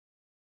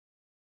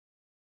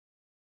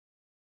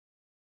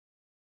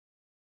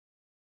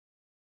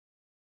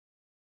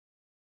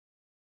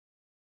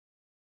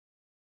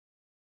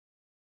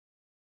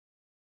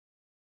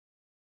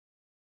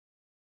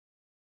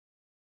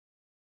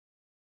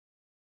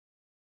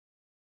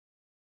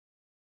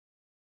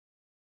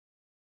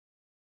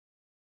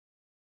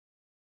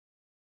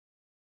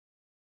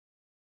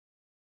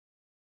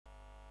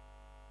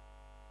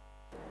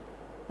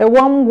A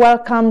warm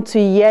welcome to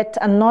yet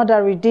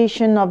another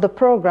edition of the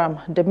program,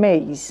 The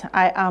Maze.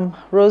 I am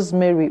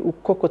Rosemary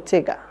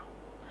UKOKO-TEGA.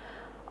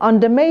 On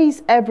The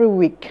Maze every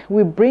week,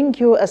 we bring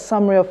you a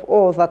summary of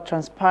all that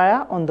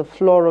transpire on the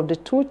floor of the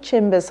two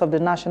chambers of the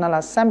National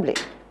Assembly.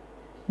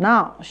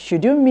 Now,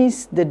 should you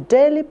miss the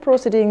daily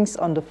proceedings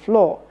on the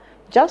floor,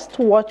 just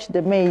watch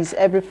The Maze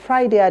every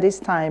Friday at this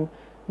time.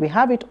 We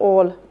have it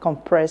all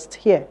compressed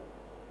here.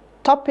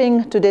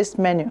 Topping today's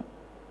menu: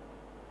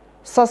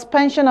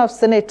 suspension of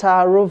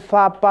Senator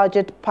over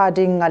budget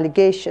padding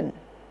allegation.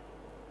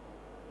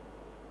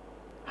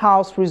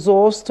 House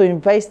resolves to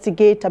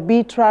investigate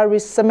arbitrary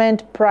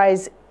cement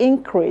price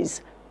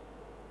increase.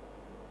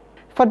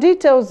 For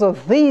details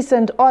of these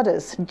and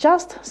others,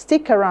 just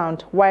stick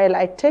around while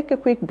I take a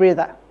quick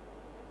breather.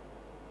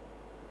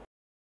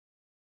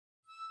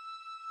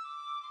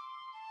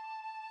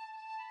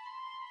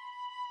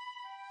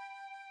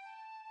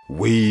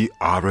 We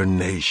are a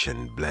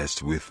nation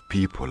blessed with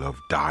people of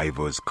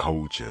diverse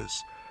cultures,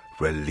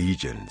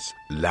 religions,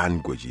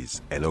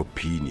 languages, and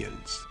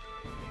opinions.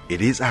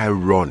 It is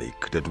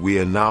ironic that we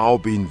are now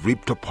being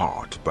ripped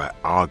apart by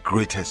our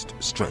greatest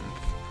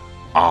strength,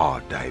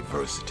 our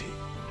diversity.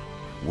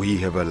 We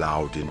have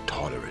allowed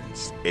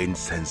intolerance,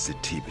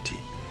 insensitivity,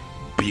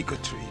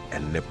 bigotry,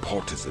 and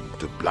nepotism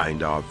to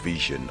blind our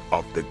vision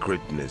of the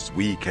greatness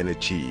we can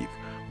achieve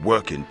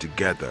working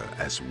together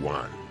as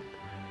one.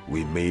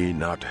 We may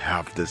not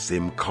have the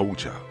same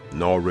culture,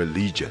 nor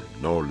religion,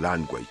 nor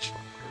language,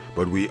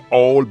 but we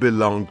all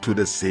belong to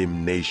the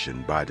same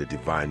nation by the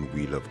divine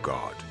will of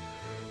God.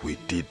 We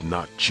did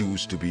not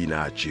choose to be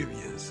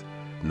Nigerians.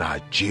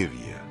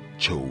 Nigeria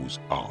chose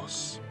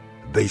us.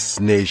 This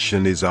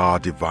nation is our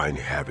divine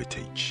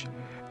heritage,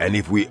 and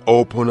if we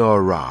open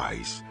our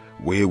eyes,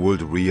 we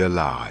would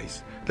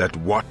realize that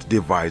what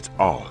divides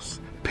us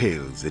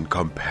pales in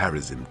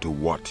comparison to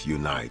what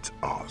unites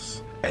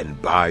us.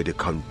 And by the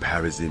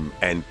comparison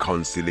and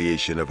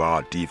conciliation of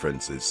our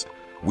differences,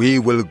 we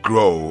will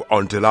grow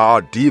until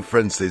our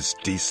differences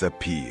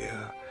disappear.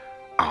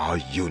 Our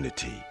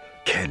unity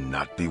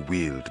cannot be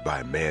willed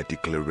by mere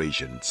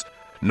declarations,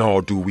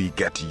 nor do we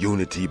get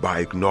unity by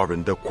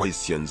ignoring the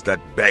questions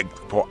that beg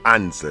for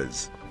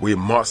answers. We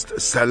must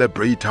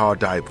celebrate our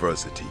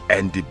diversity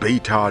and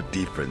debate our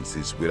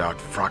differences without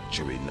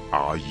fracturing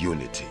our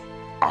unity.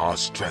 Our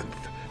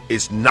strength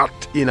is not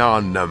in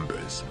our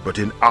numbers, but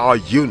in our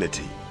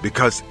unity,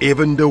 because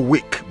even the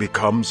weak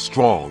become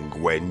strong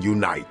when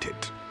united.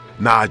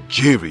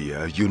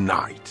 Nigeria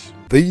unite.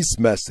 This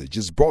message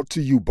is brought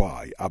to you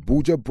by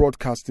Abuja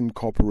Broadcasting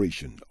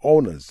Corporation,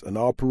 owners and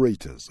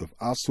operators of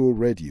ASO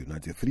Radio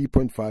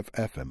 93.5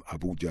 FM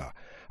Abuja,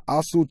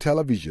 ASO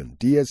Television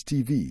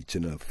DSTV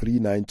Channel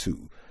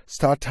 392,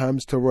 Star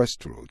Times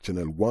Terrestrial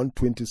Channel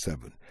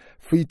 127,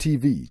 Free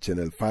TV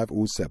Channel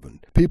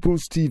 507,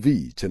 People's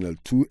TV Channel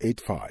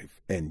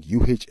 285, and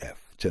UHF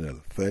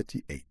Channel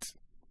 38.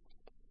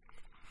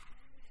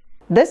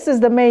 This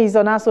is The Maze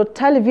on ASO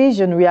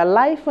Television. We are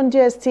live on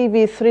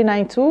DSTV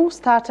 392,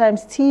 Star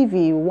Times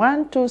TV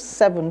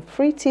 127,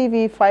 Free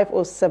TV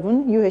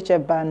 507,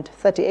 UHF Band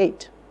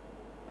 38.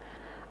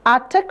 Our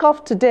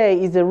takeoff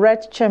today is the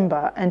Red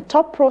Chamber, and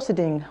top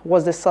proceeding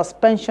was the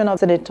suspension of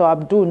Senator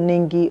Abdul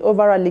Ningi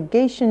over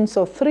allegations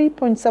of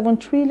 3.7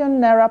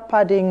 trillion naira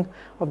padding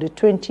of the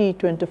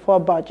 2024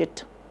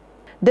 budget.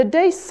 The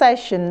day's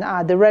session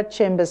at the Red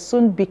Chamber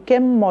soon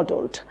became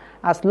muddled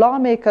as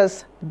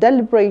lawmakers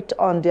deliberate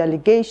on the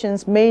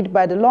allegations made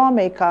by the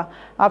lawmaker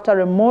after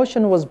a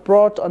motion was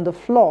brought on the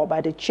floor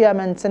by the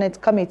Chairman Senate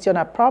Committee on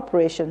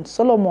Appropriations,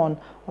 Solomon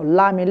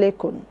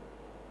Olamilekun.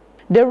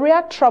 The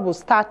real trouble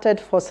started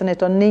for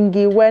Senator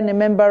Ningi when a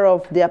member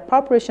of the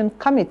Appropriation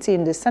Committee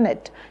in the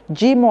Senate,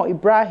 Jimo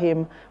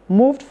Ibrahim,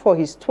 moved for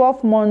his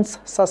 12 months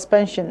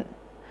suspension.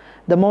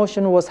 The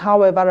motion was,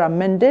 however,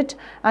 amended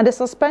and the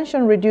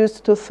suspension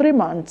reduced to 3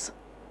 months.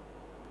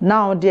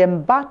 Now, the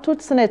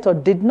embattled senator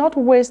did not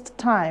waste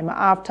time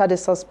after the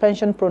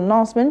suspension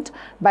pronouncement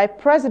by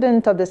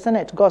President of the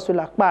Senate,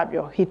 Godswill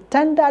Akpabio. He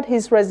tendered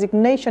his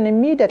resignation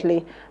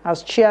immediately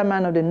as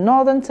chairman of the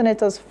Northern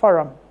Senators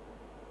Forum.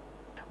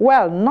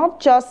 Well,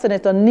 not just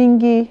Senator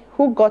Ningi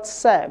who got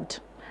served.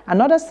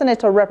 Another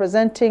senator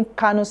representing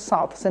Kano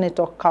South,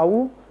 Senator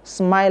Kawu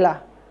Smaila,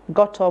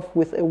 got off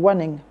with a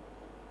warning.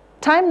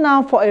 Time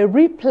now for a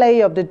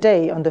replay of the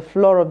day on the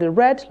floor of the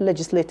Red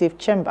Legislative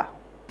Chamber.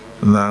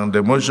 Now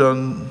the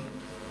motion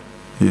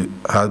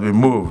has been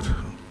moved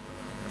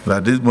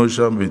that this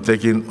motion be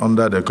taken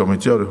under the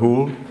Committee of the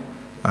Whole,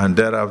 and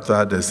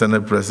thereafter the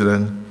Senate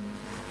President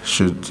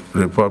should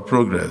report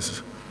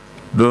progress.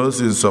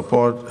 Those in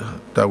support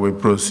that we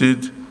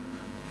proceed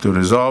to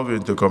resolve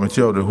into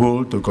Committee of the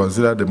Whole to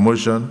consider the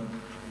motion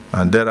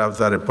and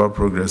thereafter report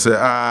progress, say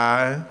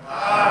aye.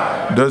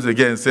 Aye. Those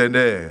against say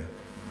nay.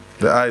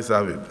 The ayes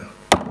have it.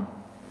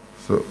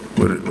 So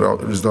we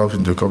resolve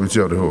into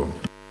Committee of the Whole.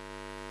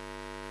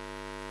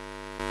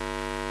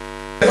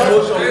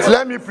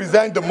 Let me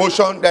present the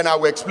motion, then I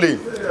will explain.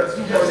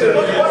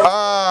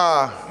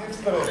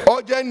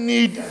 Urgent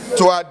need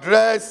to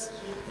address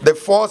the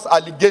false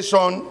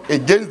allegation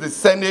against the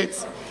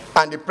Senate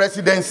and the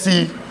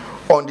presidency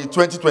on the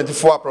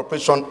 2024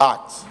 Appropriation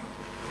Act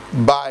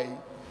by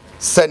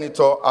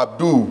Senator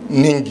Abdul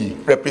Ningi,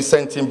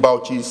 representing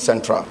Bauchi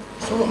Central.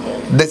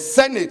 The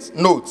Senate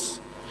notes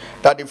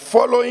that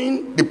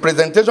following the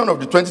presentation of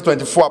the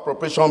 2024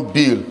 Appropriation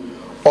Bill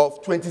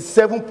of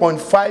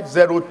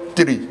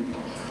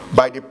 27.503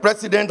 by the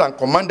President and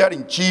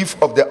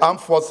Commander-in-Chief of the Armed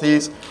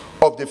Forces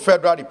of the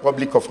Federal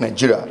Republic of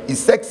Nigeria,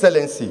 His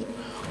Excellency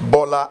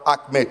Bola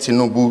Ahmed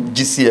Tinubu,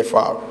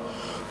 GCFR,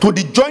 to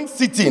the joint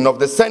sitting of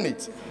the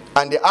Senate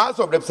and the House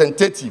of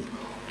Representatives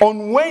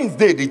on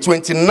Wednesday, the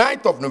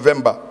 29th of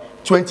November,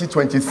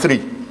 2023,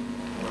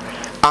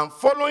 and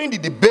following the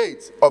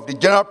debate of the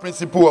general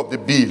principle of the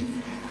bill,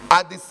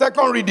 at the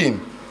second reading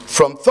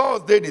from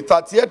Thursday, the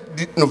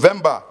 30th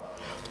November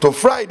to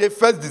Friday,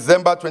 1st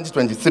December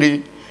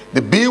 2023,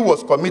 the bill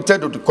was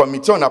committed to the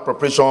Committee on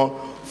Appropriation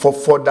for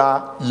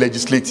further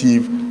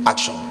legislative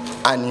action,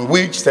 and in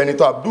which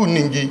Senator Abdul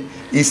Ningi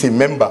is a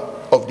member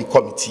of the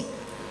committee.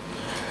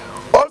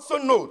 Also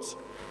note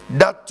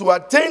that to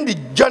attain the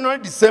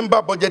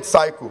January-December budget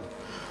cycle,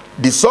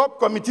 the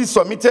subcommittee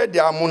submitted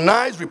the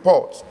harmonized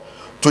report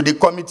to the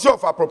Committee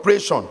of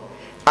Appropriation,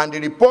 and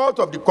the report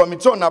of the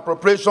Committee on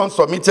Appropriation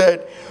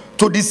submitted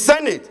to the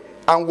Senate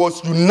and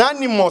was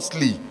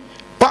unanimously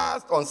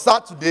passed on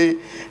Saturday,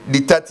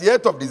 the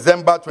 30th of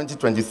December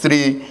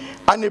 2023,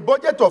 and a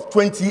budget of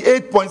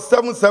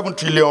 28.77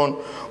 trillion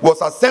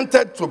was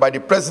assented to by the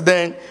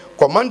President,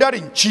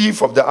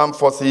 Commander-in-Chief of the Armed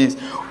Forces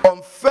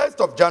on 1st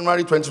of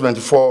January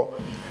 2024,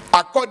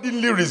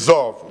 accordingly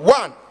resolved.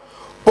 1.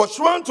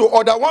 Pursuant to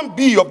Order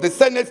 1B of the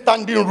Senate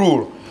Standing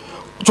Rule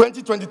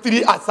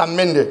 2023 as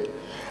amended,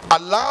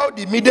 allow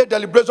the immediate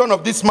deliberation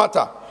of this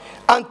matter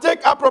and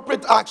take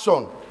appropriate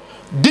action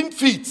deemed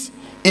fit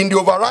in the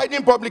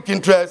overriding public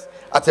interest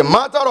as a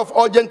matter of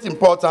urgent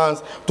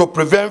importance to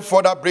prevent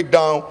further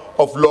breakdown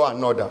of law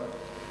and order.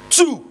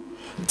 2.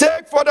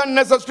 Take further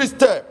necessary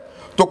steps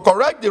to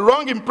correct the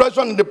wrong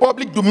impression in the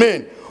public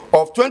domain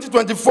of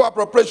 2024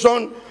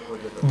 appropriation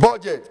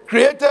budget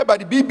created by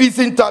the BBC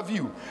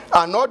interview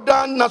and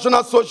other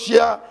national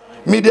social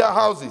media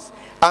houses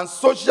and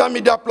social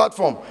media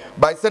platform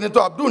by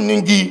Senator Abdul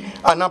Ningi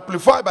and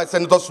amplified by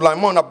Senator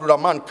Sulaiman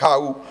Abdurrahman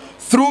Kau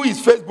through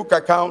his Facebook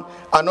account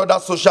and other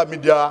social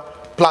media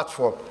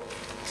platform.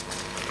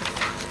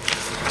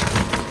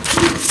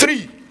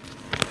 3.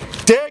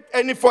 Take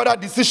any further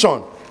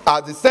decision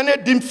as the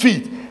Senate deemed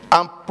fit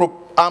and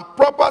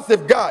proper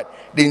safeguard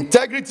the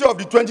integrity of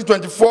the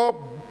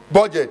 2024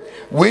 budget,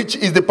 which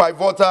is the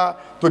pivotal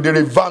to the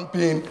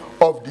revamping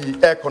of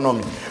the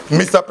economy.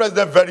 Mr.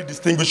 President, very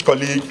distinguished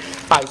colleague,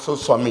 I so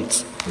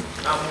submit.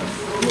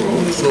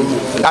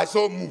 I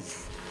so move.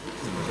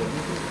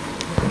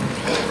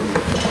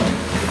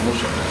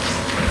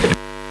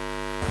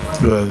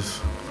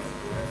 Yes.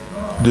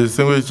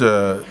 Distinguished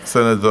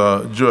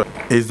Senator Joe,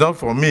 it's not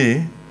for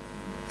me,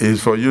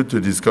 it's for you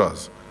to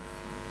discuss.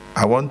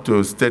 I want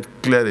to state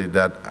clearly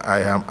that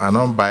I am an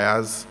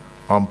unbiased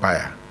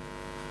umpire.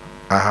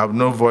 I have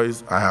no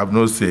voice, I have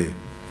no say.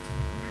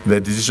 The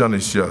decision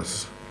is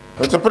yours.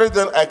 Mr.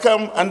 President, I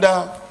come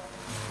under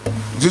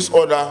this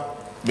order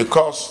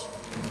because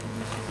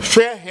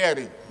fair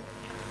hearing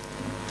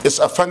is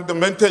a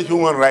fundamental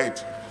human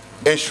right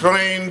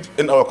enshrined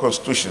in our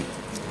Constitution.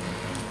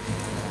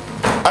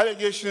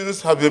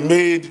 Allegations have been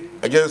made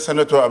against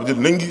Senator Abdul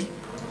Ningi.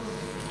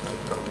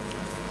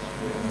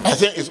 I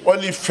think it's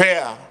only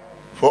fair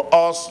for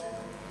us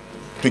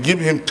to give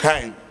him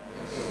time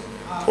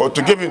or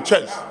to give him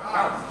chance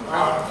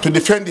to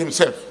defend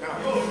himself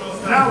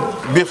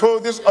before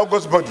this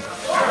august body.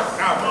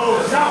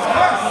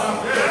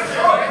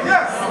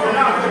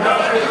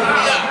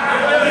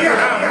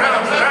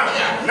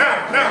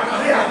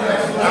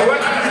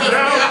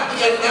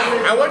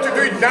 I want to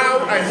do it now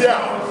and here.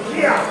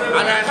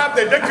 And I have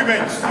the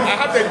documents. I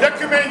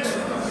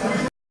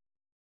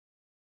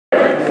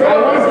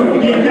want to be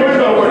given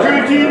the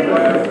opportunity to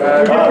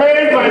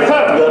defend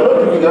myself.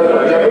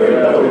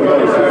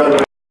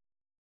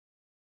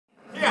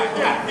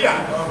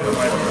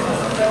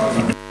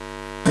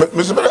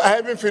 Mr. President, I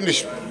haven't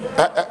finished.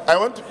 I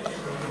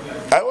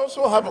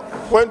also have a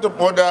point of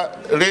order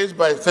raised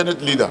by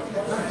Senate leader.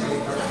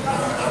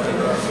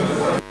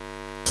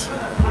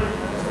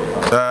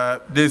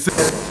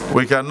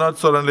 We cannot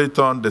suddenly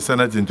turn the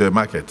Senate into a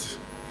market.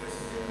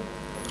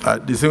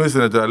 Distinguished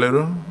Senator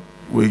Alero,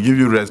 we give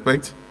you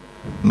respect,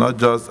 not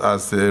just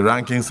as a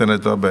ranking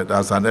senator, but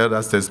as an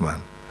elder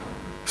statesman.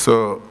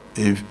 So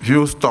if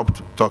you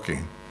stopped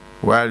talking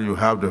while you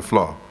have the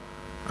floor,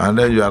 and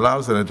then you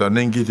allow Senator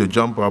Ningi to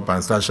jump up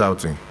and start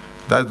shouting,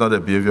 that's not the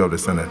behavior of the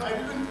Senate.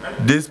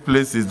 This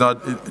is not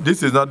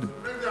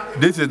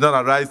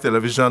a Rise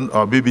Television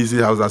or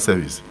BBC Hausa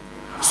service.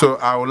 So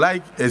I would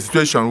like a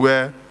situation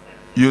where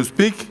you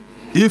speak.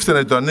 If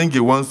Senator Ningi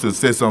wants to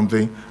say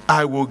something,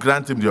 I will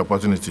grant him the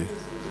opportunity.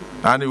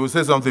 And he will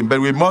say something, but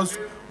we must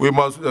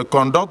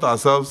conduct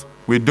ourselves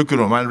with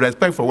decorum and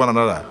respect for one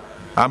another,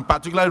 and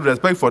particularly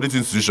respect for this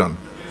institution.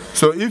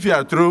 So if you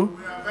are through,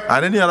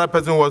 And any other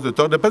person who wants to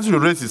talk, the person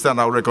should raise his hand,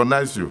 I'll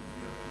recognize you.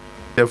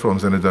 Hear from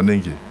Senator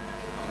Ninki.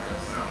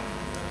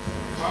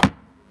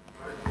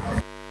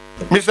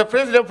 Mr.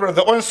 President, from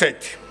the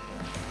onset,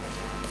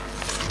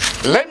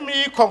 let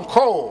me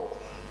concur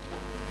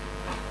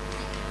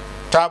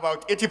to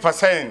about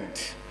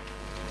 80%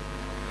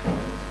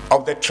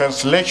 of the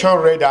translation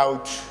read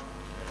out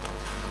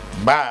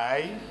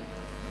by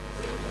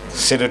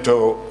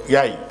Senator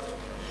Yai.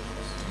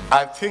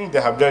 I think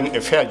they have done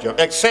a fair job,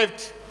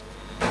 except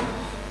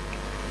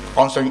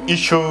on some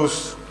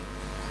issues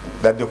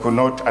that they could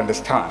not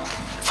understand.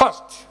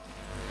 First,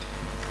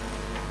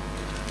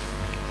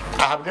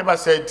 I have never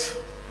said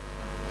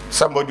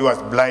somebody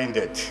was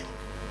blinded.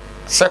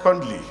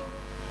 Secondly,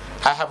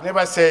 I have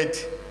never said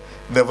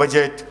the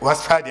budget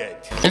was padded.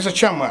 Mr.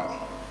 Chairman,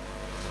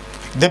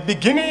 the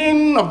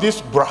beginning of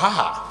this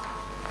Brouhaha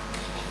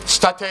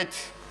started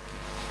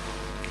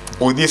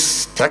with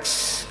this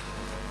text,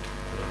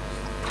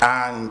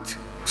 and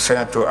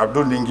Senator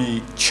Abdul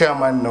Lingi,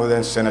 Chairman,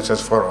 Northern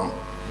Senators Forum,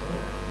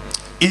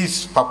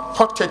 is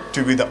purported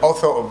to be the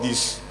author of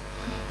this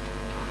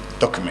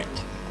document,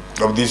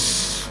 of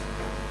this.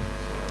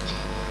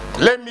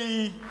 Let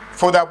me,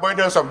 for the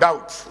avoidance of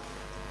doubt,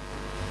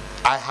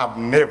 I have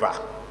never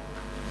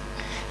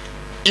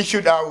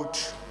issued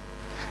out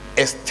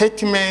a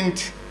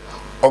statement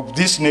of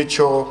this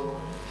nature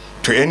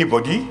to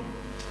anybody,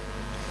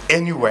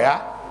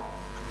 anywhere,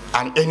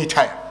 and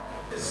anytime.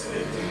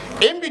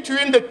 In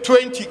between the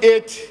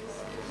 28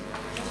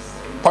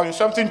 point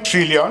something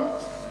trillion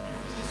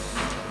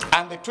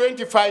and the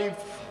 25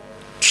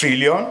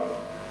 trillion,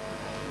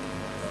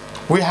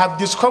 we have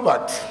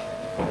discovered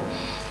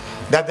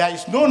that there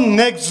is no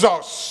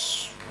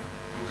nexus.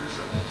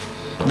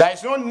 There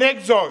is no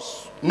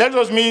nexus.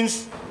 Nexus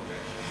means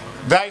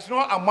there is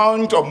no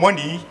amount of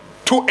money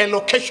to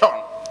allocation.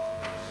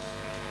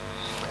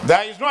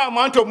 There is no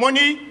amount of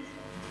money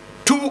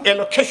to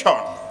allocation.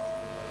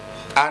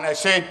 And I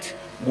said,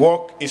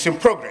 work is in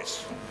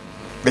progress.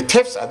 The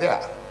tapes are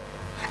there.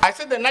 I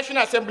said the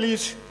National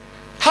Assemblies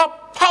have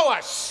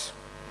powers,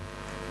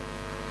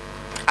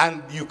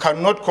 and you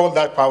cannot call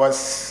that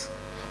powers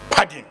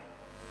padding.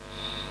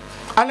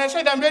 And I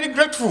said, I'm very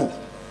grateful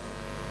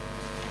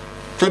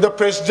to the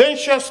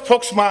presidential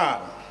spokesman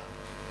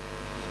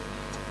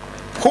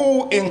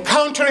who,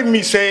 encountering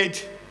me, said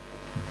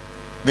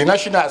the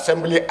National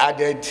Assembly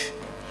added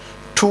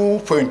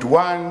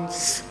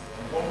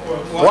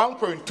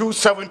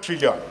 1.27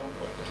 trillion.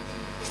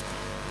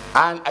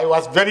 And I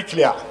was very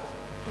clear.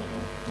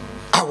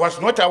 I was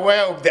not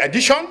aware of the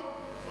addition.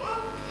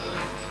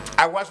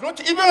 I was not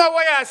even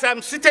aware, as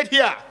I'm seated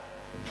here,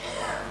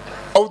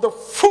 of the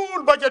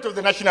full budget of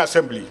the National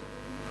Assembly.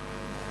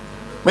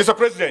 Mr.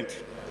 President,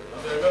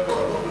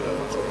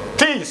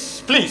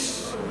 please,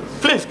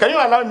 can you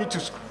allow me to,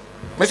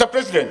 Mr.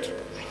 President,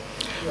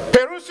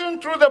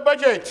 perusing through the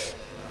budget,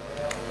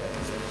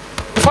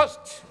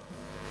 first,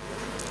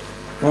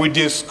 we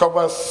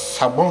discover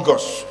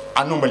humongous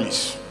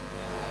anomalies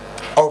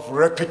of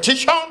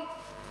repetition.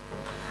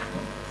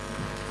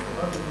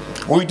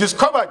 We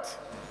discovered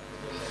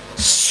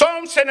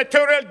some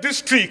senatorial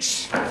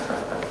districts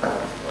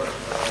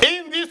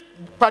in this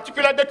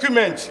particular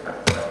document.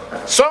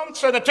 Some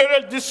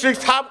senatorial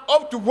districts have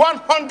up to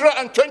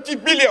 120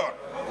 billion,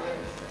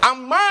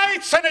 and my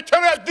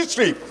senatorial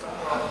district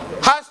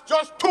has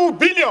just 2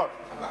 billion.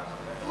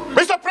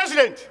 Mr.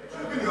 President,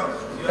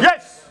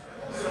 yes.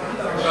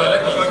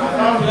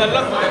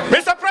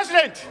 Mr.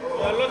 President,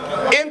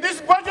 in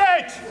this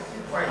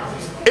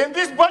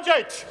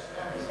budget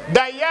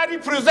that Yari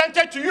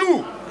presented to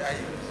you,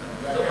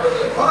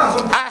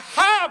 I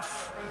have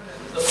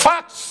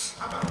facts,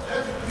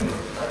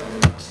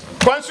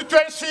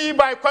 constituency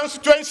by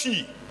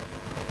constituency.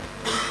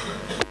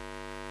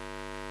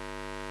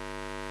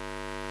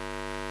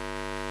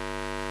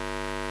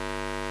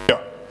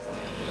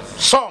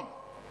 Some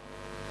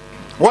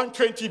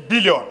 120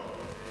 billion,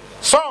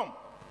 some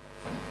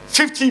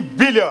 50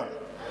 billion,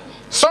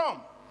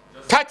 some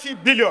 30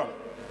 billion.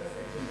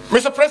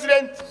 Mr.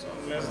 President,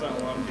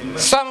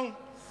 some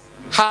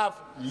have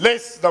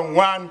less than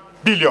 1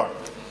 billion.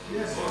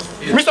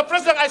 Mr.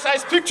 President, as I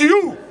speak to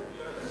you,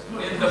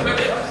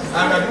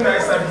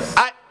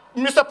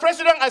 Mr.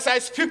 President, as I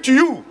speak to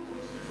you,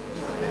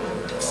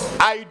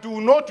 I do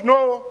not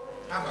know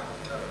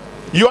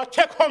your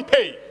take-home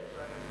pay.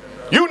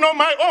 You know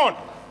my own.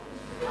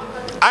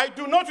 I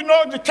do not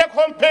know the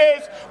take-home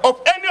pays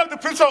of any of the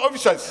principal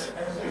officers.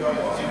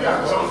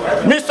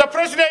 Mr.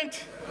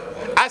 President,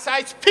 as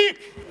I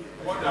speak,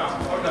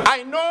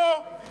 I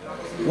know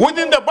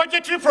within the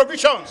budgetary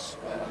provisions,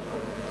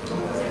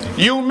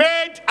 you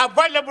made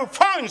available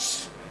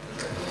funds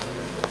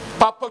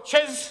for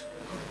purchase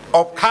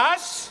of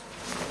cars.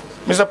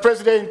 Mr.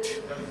 President,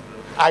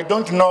 I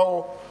don't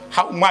know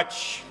how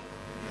much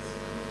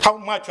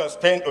was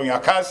spent on your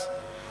cars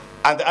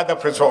and the other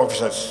principal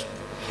officers.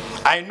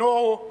 I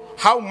know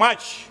how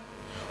much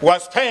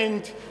was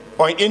spent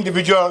on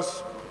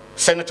individuals,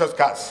 senators'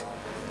 cars.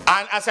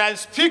 And as I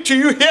speak to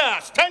you here,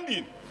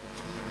 standing,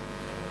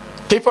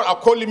 People are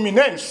calling me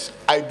names.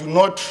 I do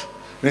not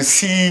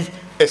receive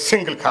a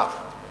single car.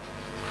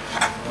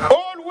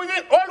 All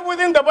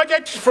within the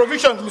budget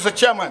provisions, Mr.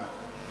 Chairman.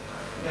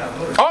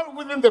 All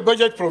within the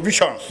budget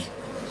provisions.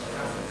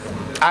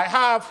 I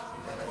have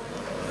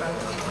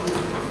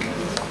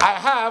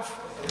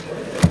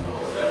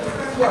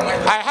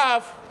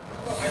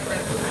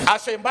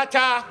as a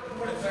matter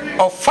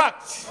of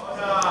fact,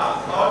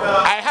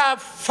 I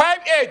have 5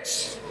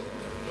 aides,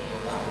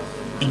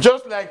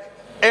 just like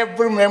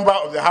every member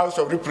of the House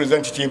of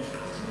Representatives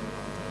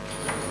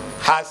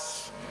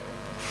has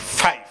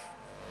 5.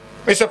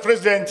 Mr.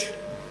 President,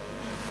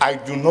 I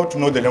do not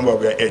know the number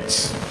of your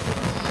aides.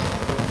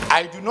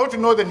 I do not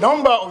know the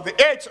number of the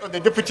aides of the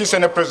Deputy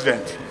Senate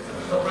President.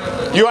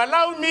 You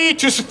allow me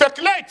to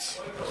speculate,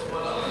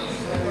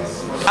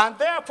 and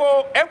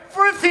therefore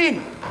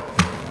everything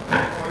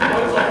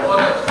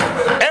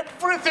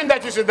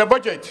that is in the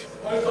budget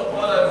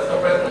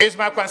is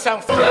my concern.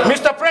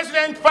 Mr.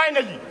 President,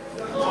 finally,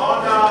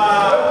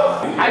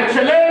 I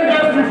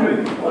challenge those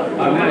people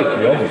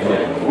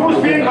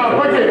who think our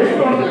budget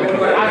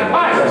as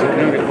passed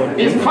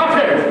is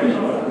perfect to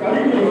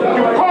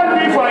call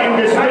me for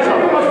investigation.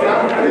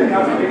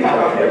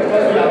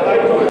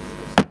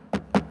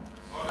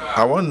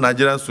 I want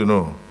Nigerians to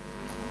know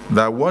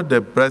that what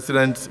the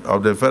President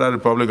of the Federal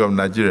Republic of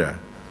Nigeria,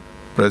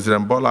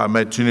 President Bola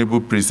Ahmed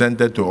Tinubu,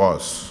 presented to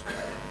us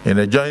in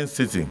a joint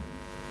sitting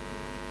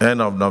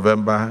end of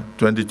November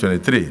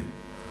 2023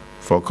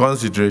 for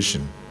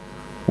consideration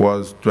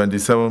was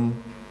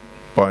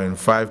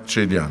 27.5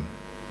 trillion.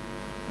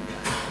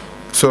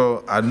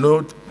 So at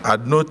no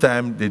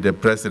time did the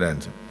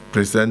President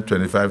present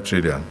 25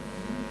 trillion.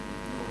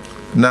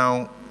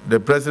 Now, the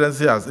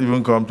presidency has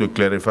even come to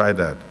clarify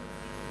that.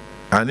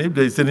 And if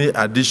there is any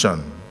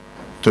addition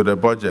to the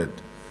budget,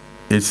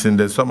 it's in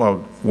the sum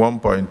of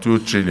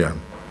 1.2 trillion.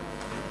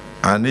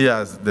 And he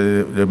has,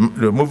 the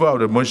removal of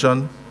the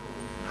motion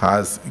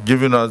has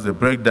given us the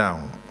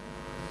breakdown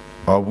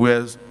of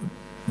where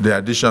the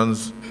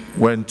additions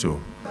went to.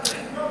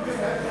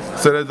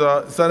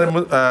 Senator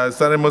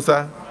Sani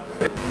Musa.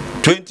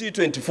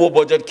 2024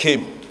 budget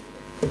came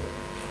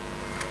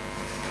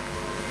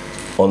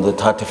on the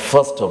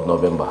 31st of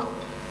November.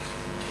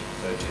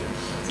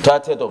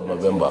 30th of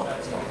November.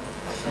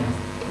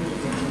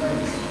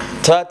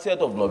 30th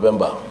of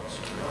November.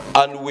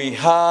 And we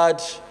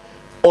had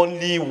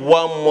only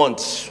 1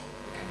 month.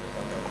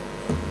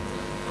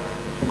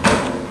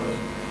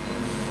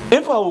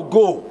 If I will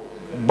go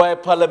by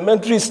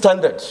parliamentary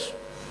standards,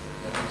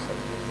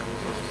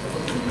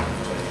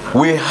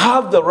 we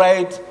have the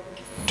right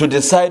to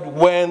decide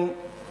when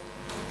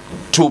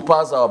to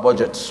pass our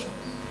budget.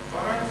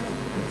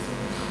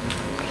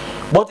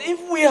 But if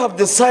we have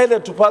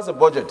decided to pass a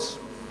budget,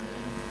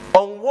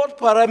 on what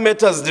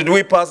parameters did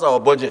we pass our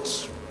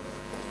budget?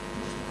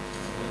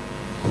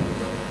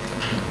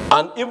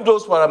 And if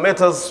those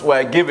parameters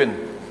were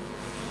given,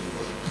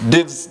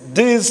 did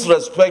this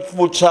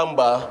respectful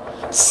chamber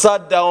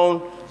sat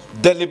down,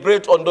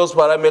 deliberate on those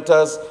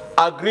parameters,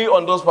 agree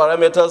on those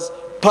parameters,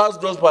 pass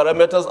those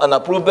parameters and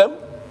approve them?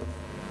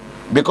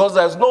 Because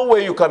there's no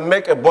way you can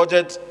make a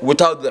budget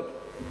without them.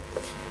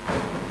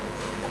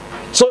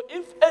 So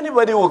if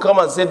anybody will come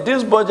and say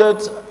this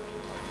budget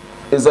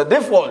is a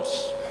default,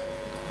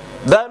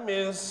 that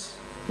means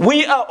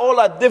we are all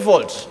at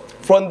default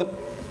from the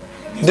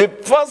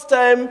first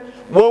time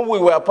when we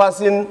were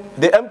passing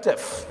the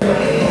MTEF.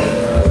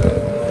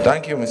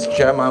 Thank you, Mr.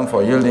 Chairman,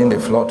 for yielding the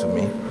floor to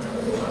me.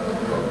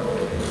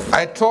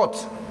 I thought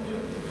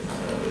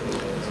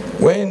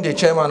when the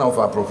chairman of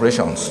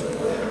appropriations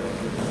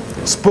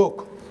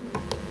spoke,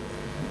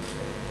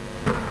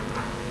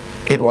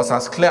 it was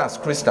as clear as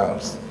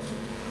crystals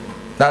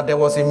that there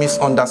was a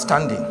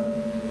misunderstanding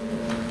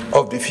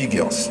of the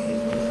figures.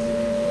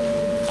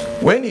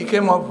 When he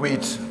came up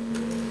with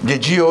the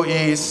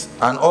GOEs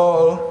and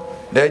all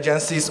the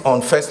agencies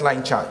on first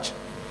line charge,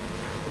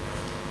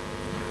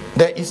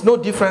 there is no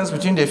difference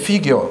between the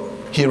figure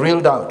he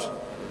reeled out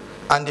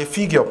and the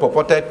figure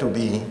purported to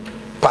be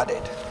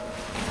padded.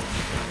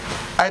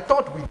 I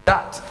thought with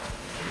that,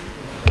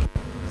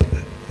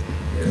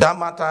 that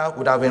matter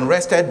would have been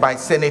rested by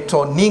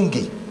Senator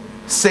Ningi,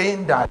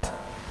 saying that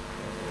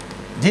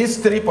this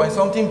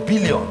 3-point-something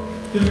trillion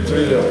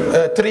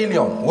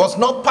was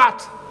not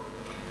part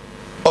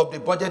of the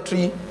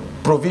budgetary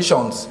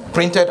provisions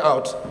printed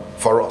out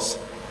for us.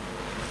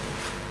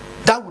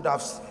 That would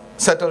have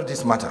settled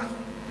this matter.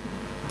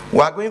 We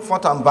are going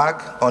forth and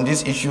back on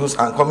these issues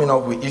and coming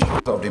up with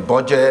issues of the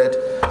budget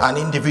and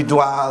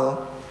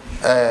individual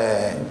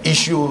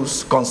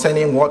issues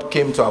concerning what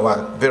came to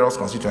our various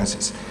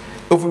constituencies.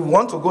 If we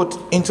want to go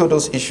into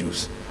those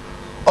issues,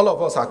 all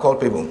of us are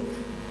culpable.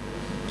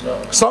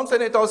 Some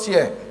senators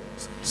here,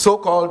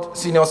 so-called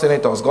senior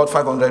senators, got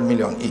 500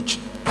 million each.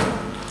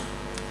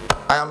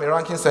 I am a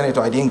ranking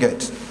senator, I didn't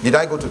get. Did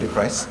I go to the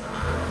press?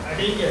 I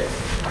didn't get.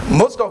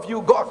 Most of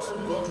you got.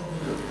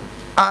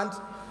 And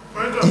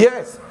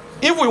yes,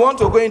 if we want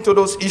to go into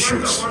those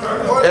issues,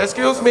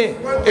 excuse me,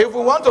 if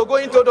we want to go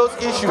into those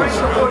issues,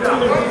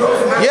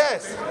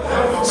 yes,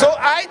 So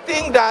I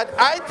think that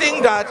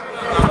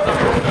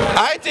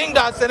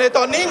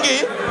Senator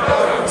Ningi.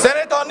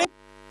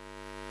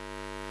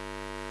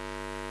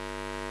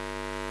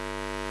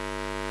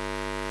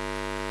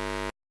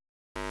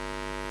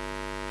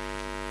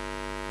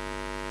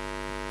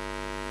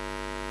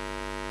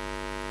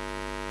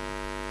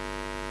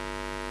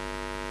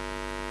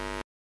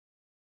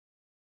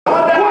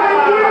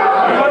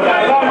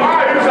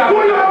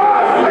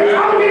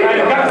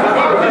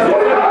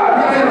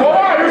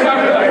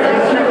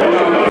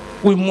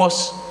 We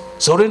must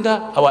surrender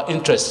our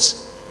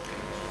interests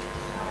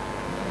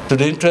to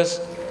the interests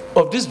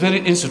of this very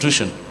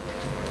institution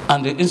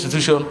and the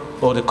institution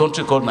of the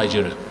country called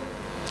Nigeria.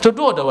 To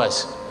do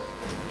otherwise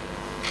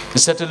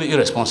is certainly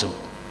irresponsible.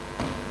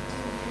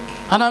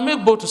 And I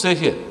make bold to say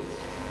here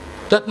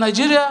that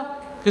Nigeria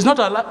is not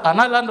an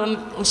island on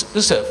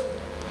itself.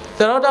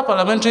 There are other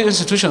parliamentary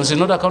institutions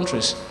in other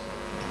countries.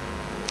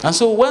 And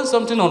so when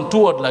something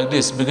untoward like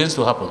this begins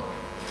to happen,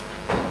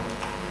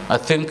 I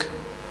think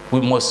we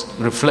must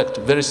reflect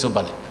very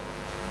soberly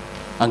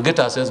and get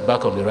ourselves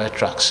back on the right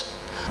tracks.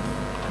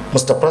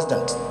 Mr.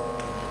 President,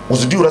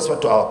 with due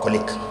respect to our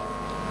colleague,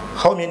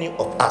 how many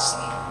of us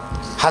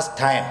has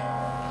time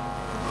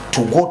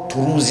to go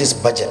through this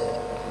budget?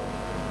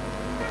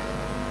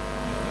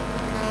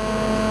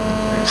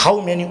 How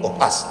many of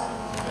us?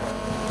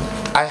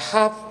 I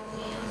have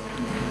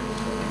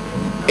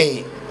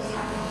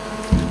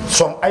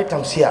some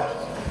items here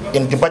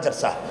in the budget,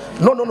 sir.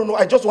 No,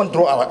 I just want to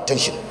draw our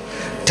attention.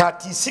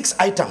 36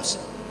 items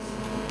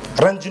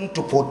ranging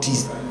to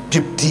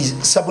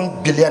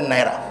 57 billion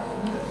naira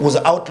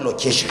without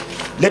location.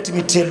 Let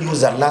me tell you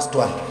the last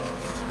one.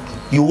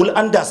 You will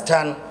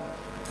understand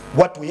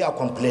what we are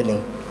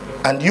complaining,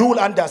 and you will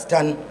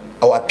understand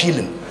our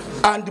appealing.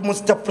 And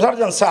Mr.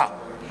 President, sir,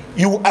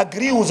 you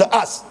agree with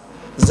us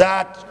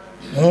that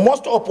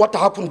most of what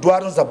happened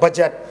during the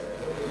budget,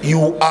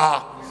 you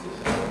are,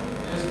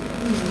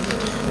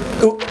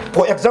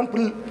 for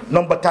example,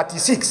 number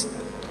 36,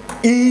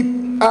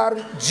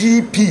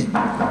 ERGP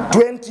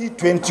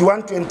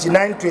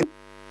 2021-29-20.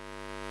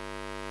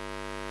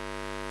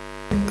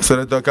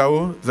 Senator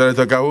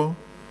Kawu,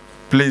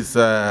 please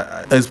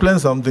explain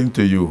something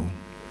to you.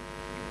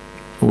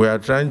 We are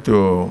trying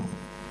to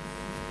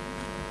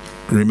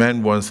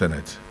remain one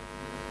Senate.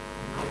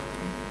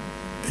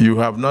 You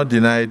have not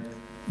denied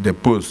the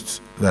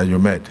posts that you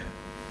made.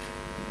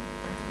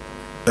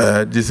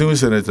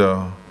 Distinguished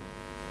Senator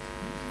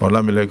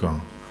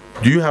Olamilekon,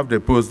 do you have the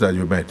post that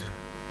you made?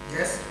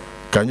 Yes.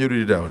 Can you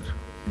read it out?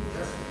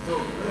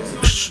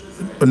 Yes.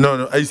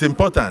 No, it's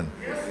important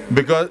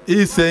because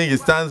he's saying he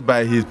stands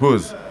by his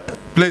post.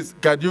 Please,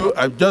 can you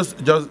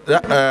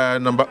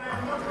number?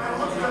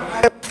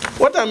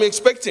 What I'm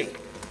expecting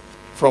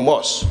from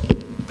us,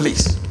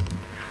 please,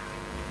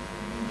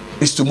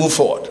 is to move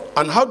forward.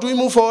 And how do we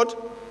move forward?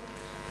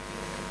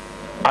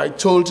 I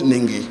told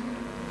Ningi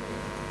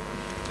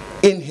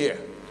in here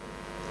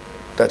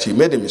that he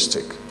made a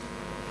mistake,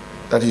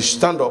 that he should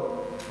stand up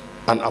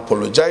and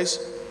apologize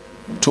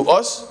to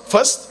us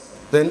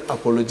first, then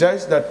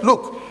apologize that,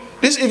 look,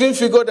 this even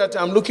figure that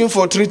I'm looking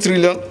for 3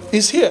 trillion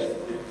is here.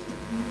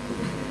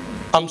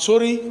 I'm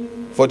sorry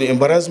for the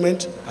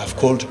embarrassment I've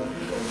called.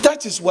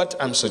 That is what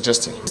I'm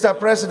suggesting. Mr.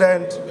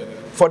 President,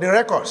 for the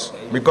records,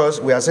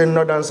 because we are saying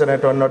Northern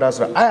Senator,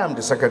 I am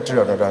the Secretary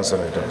of Northern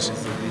Senators.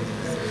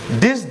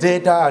 This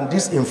data and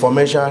this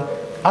information,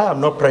 I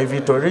am not privy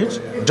to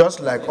it,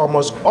 just like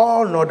almost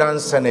all Northern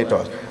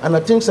Senators. And I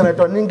think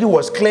Senator Ningi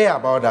was clear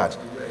about that,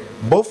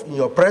 both in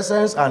your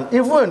presence and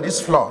even on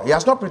this floor. He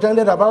has not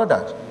pretended about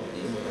that,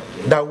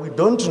 that we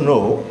don't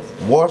know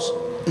what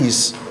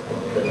is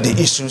the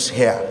issues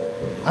here.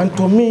 And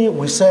to me,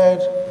 we said,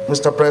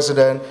 Mr.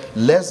 President,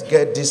 let's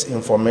get this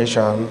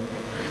information,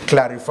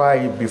 clarify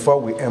it before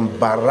we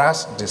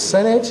embarrass the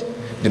Senate,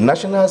 the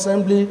National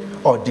Assembly,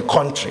 or the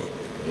country.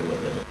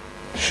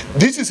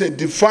 This is a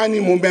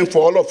defining moment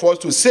for all of us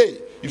to say,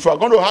 if we are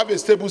going to have a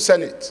stable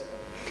Senate,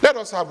 let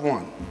us have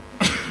one.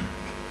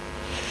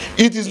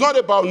 It is not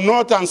about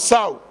North and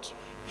South.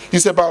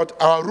 It's about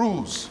our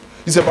rules.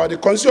 It's about the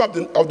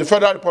Constitution of the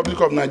Federal Republic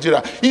of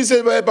Nigeria. It's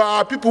about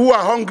our people who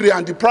are hungry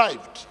and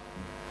deprived.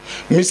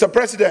 Mr.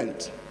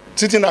 President,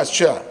 sitting as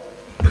chair,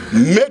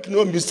 make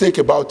no mistake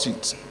about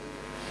it.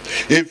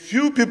 A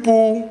few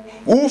people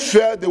who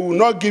feel they will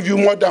not give you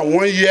more than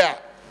 1 year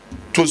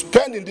to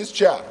spend in this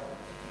chair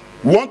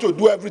want to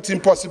do everything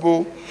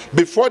possible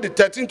before the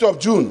 13th of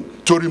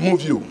June to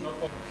remove you.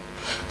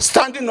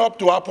 Standing up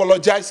to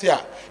apologize here,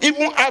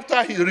 even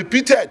after he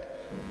repeated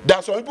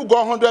that some people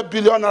got 100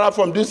 billion naira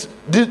from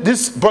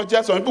this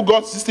budget, some people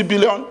got 60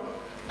 billion.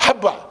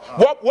 Haba,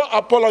 what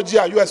apology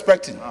are you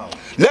expecting?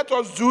 Let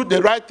us do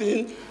the right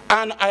thing,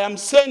 and I am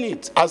saying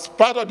it as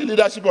part of the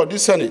leadership of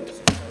this Senate.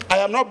 I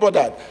am not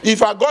bothered.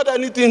 If I got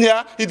anything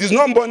here, it is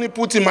not money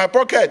put in my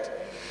pocket.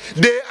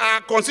 They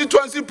are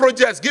constituency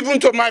projects given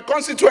to my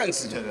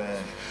constituency.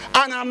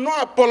 And I'm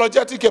not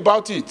apologetic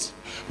about it.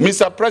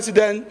 Mr.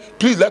 President,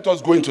 please let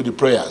us go into the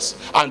prayers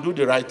and do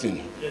the right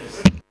thing.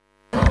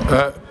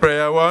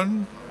 Prayer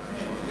one.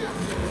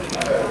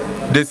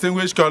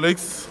 Distinguished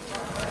colleagues,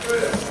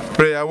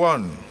 Prayer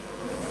 1.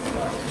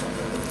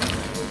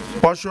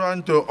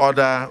 Pursuant to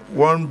Order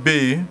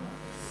 1B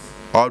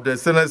of the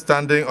Senate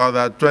Standing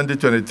Order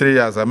 2023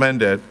 as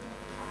amended,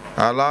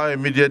 allow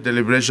immediate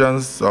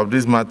deliberations of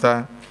this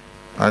matter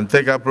and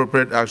take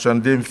appropriate action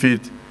deemed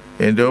fit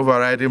in the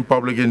overriding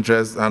public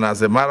interest and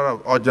as a matter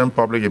of urgent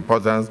public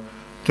importance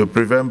to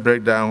prevent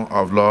breakdown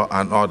of law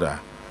and order.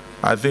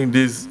 I think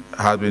this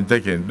has been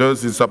taken.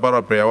 Those in support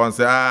of Prayer 1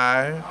 say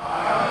aye.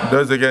 Aye.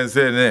 Those against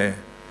say nay.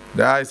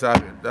 The ayes have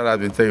it. That has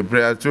been taken.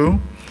 Prayer 2.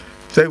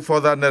 Take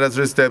further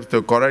necessary steps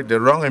to correct the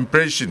wrong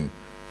impression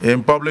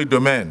in public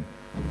domain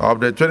of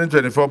the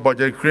 2024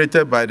 budget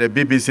created by the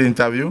BBC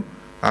interview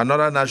and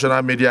other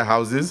national media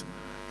houses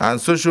and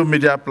social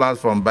media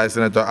platforms by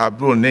Senator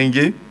Abdul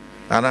Nengi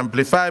and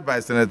amplified by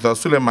Senator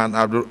Suleiman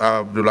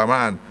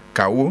Abdulrahman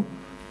Kawu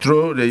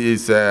through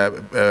his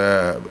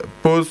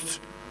post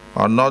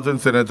on Northern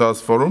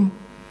Senators Forum,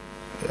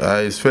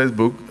 his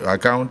Facebook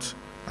account,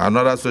 and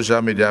other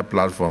social media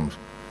platforms.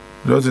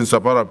 Those in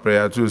support of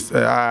Prayer 2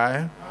 say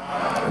aye.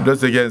 Aye.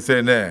 Those against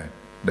say nay.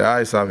 The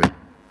ayes have it.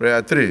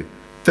 Prayer 3.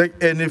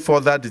 Take any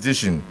further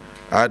decision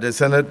as the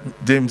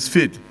Senate deems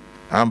fit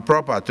and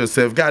proper to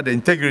safeguard the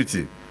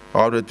integrity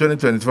of the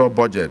 2024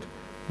 budget,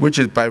 which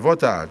is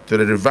pivotal to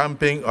the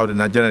revamping of the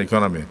Nigerian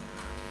economy.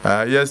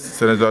 Yes,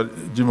 Senator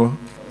Jimo.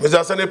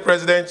 Mr. Senate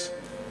President,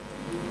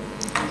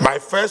 my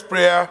first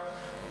prayer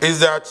is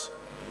that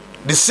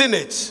the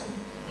Senate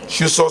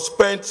should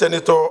suspend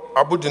Senator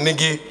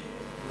Abdul-Nengi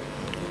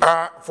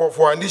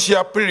for an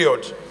initial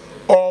period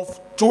of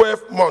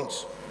 12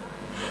 months.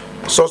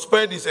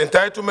 Suspend his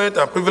entitlement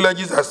and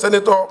privileges as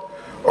Senator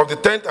of the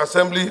 10th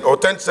Assembly or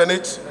 10th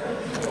Senate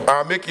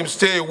and make him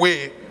stay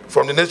away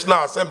from the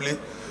National Assembly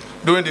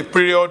during the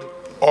period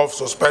of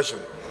suspension.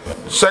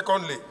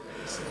 Secondly,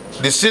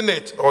 the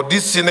Senate or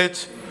this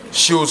Senate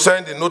should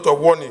send a note of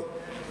warning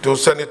to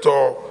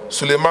Senator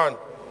Suleiman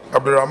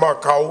Abdulrahman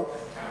Kawu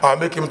and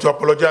make him to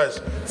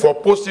apologize for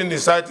posting the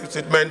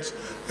statements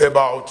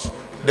about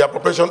the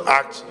Appropriation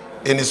Act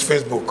in his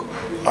Facebook.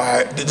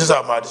 These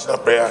are my additional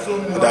prayers.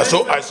 I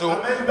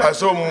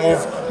so move,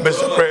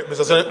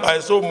 Mr. Senate. I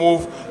so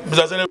move,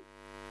 Mr. Senate.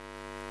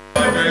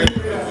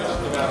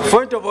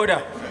 Point of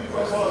order.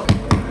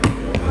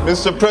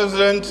 Mr.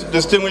 President,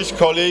 distinguished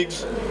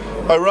colleagues,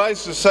 I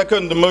rise to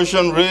second the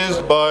motion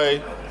raised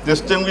by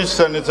distinguished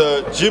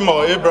Senator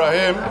Jimo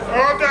Ibrahim.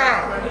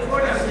 Order!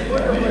 Order!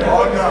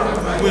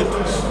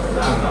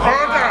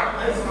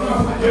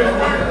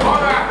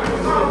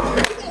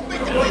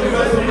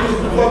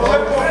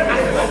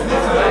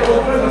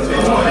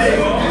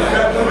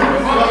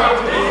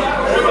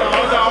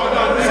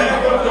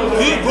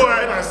 He go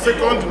ahead and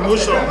second the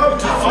motion.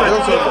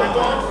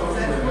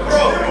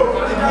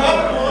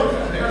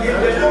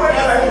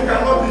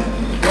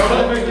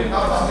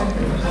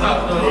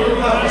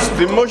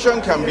 The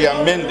motion can be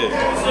amended,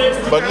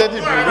 but let it be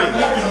read.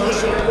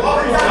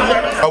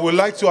 I would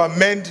like to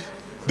amend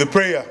the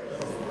prayer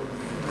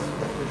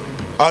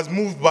as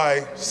moved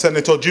by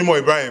Senator Jimo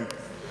Ibrahim.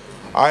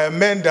 I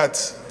amend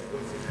that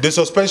the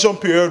suspension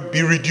period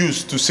be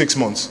reduced to 6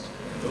 months.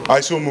 I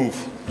so move.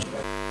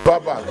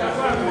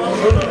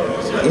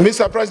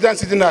 Mr. President,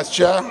 sitting as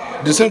chair,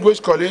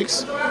 distinguished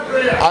colleagues,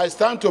 I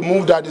stand to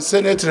move that the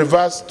Senate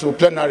reverse to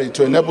plenary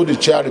to enable the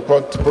chair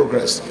report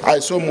progress. I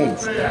so move.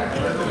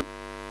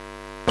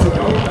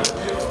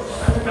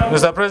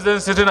 Mr.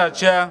 President, sitting as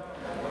chair,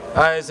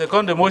 I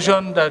second the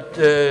motion that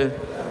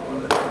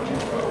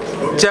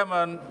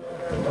Chairman,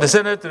 the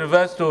Senate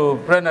reverse to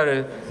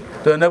plenary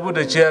to enable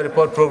the chair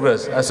report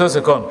progress. I so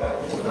second.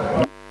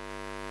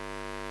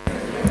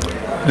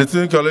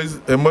 Distinguished colleagues,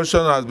 a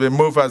motion has been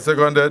moved and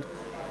seconded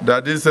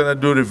that this Senate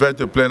do refer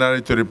to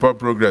plenary to report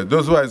progress.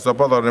 Those who are in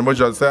support of the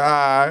motion say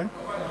aye.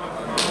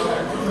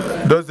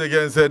 Those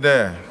against say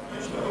nay.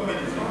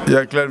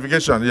 Yeah,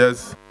 clarification,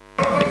 yes.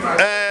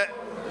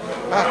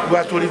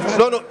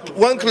 No,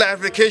 one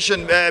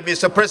clarification,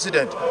 Mr.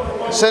 President.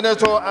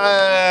 Senator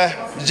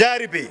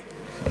Jaribi.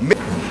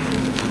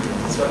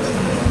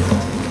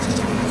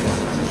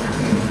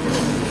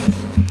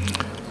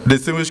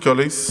 Distinguished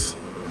colleagues,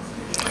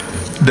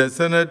 the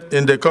Senate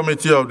in the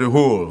Committee of the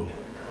Whole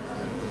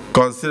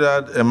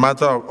considered a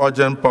matter of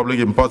urgent public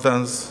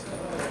importance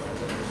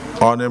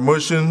on a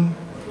motion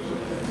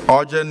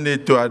urgent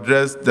need to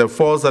address the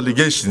false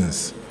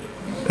allegations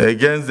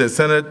against the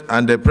Senate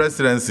and the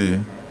Presidency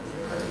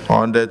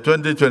on the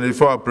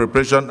 2024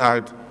 Appropriation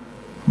Act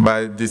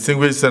by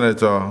distinguished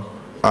Senator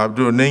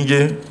Abdul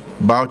Nengi,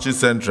 Bauchi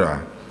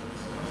Central,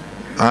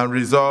 and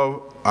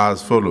resolve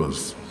as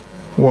follows.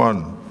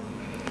 1.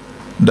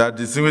 That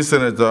distinguished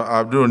Senator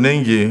Abdul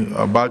Nengi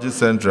of Bauchi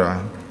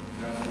Central,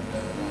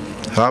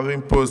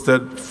 having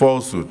posted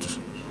falsehood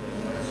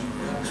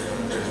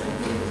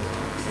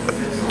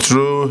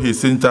through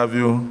his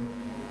interview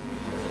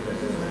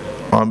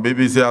on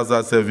BBC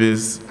Hausa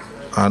Service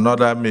and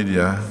other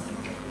media,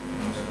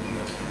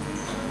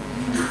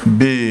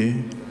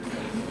 B,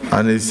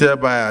 and is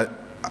hereby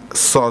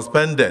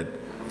suspended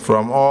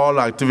from all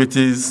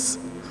activities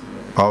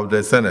of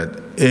the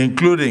Senate.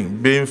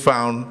 including being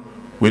found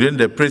within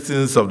the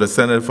precincts of the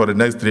Senate for the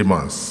next 3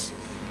 months.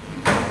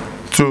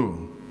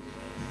 2,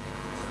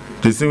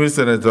 distinguished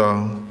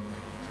Senator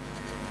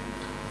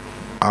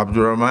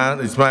Abdurrahman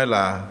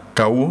Ismaila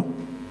Kawu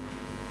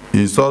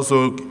is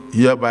also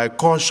hereby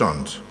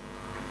cautioned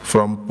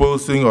from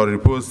posting or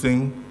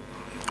reposting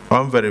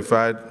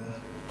unverified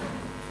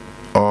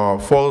or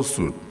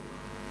falsehood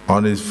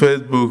on his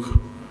Facebook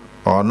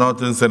or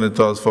Northern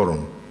Senators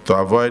Forum to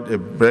avoid a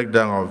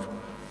breakdown of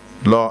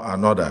law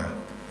and order.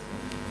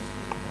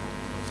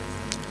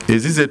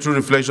 Is this a true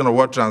reflection of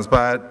what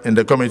transpired in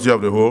the Committee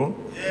of the Whole?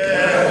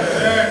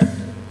 Yes.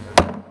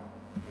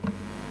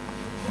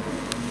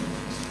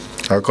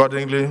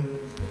 Accordingly,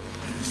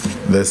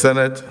 the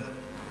Senate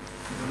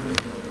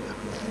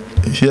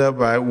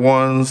hereby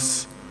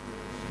warns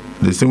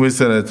distinguished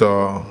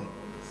Senator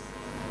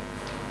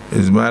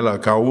Ismaila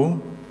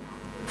Kawu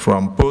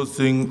from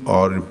posting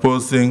or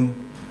reposting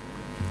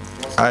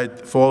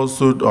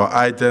falsehood or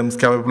items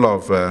capable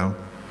of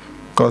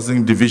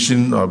causing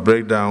division or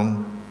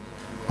breakdown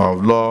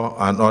of law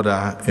and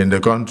order in the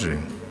country.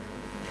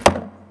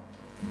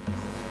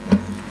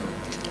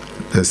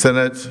 The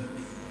Senate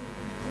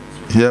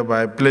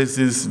hereby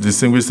places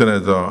distinguished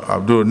Senator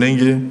Abdul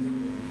Ningi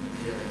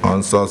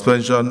on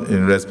suspension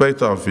in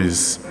respect of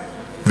his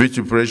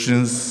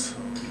vituperations,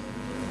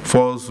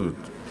 falsehood,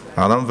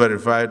 and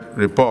unverified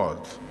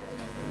report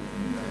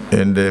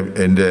in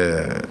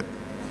the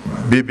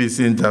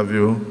BBC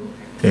interview,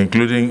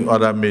 including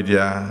other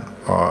media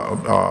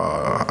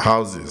or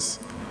houses,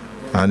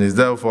 and is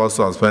therefore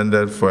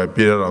suspended for a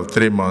period of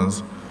 3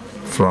 months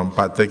from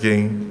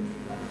partaking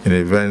in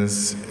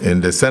events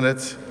in the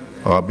Senate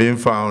or being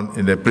found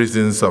in the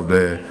precincts of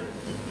the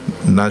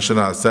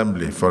National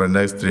Assembly for the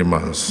next 3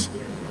 months.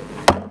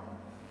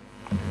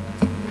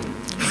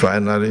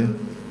 Finally,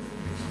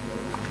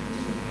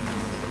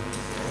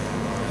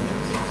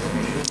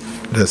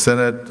 the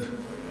Senate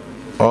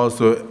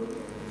also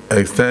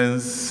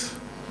extends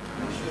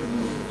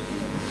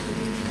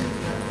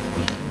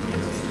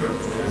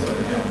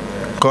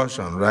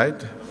caution,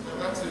 right?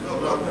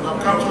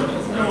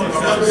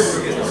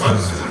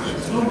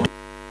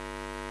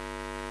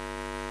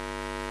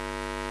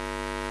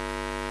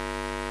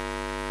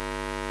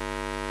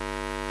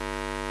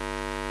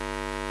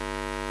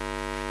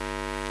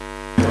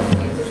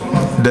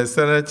 The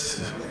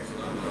Senate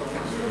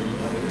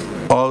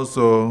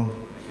also,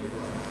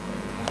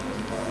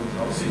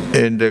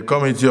 in the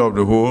Committee of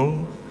the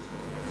Whole,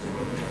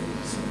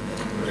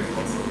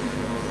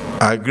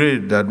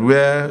 agreed that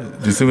where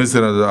distinguished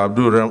Senator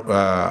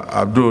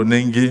Abdul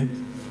Ningi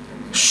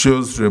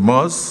shows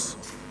remorse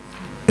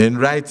in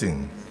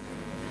writing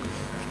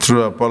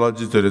through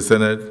apology to the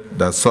Senate,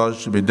 that such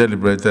should be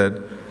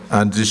deliberated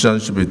and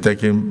decisions should be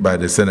taken by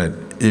the Senate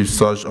if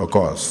such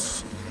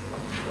occurs.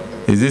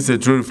 Is this a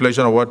true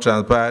reflection of what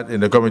transpired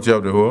in the Committee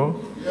of the Whole?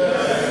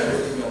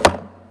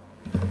 Yes.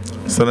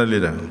 Senate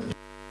Leader.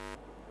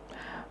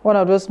 One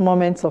of those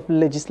moments of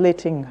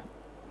legislating.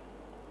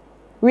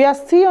 We are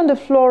still on the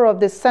floor of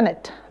the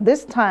Senate.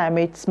 This time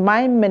it's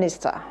my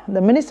minister,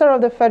 the Minister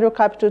of the Federal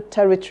Capital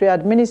Territory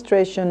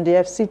Administration, the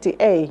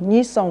FCTA,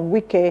 Nyesom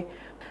Wike.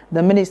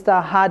 The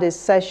minister had a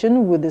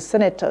session with the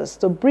senators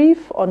to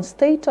brief on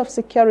state of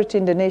security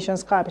in the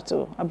nation's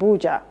capital,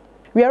 Abuja.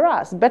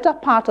 Whereas better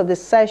part of the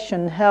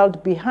session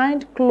held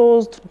behind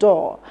closed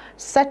door,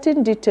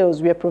 certain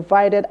details were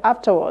provided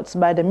afterwards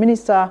by the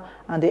minister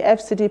and the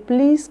FCT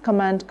Police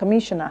Command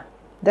Commissioner.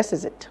 This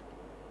is it.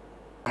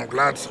 I'm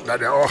glad that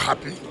they're all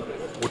happy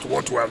with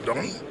what we have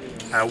done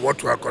and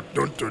what we are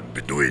going to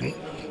be doing,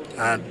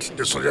 and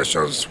the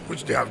suggestions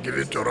which they have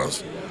given to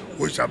us,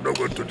 which I'm not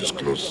going to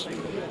disclose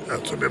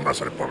to members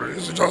of the public.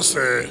 It's just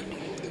a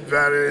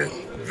very,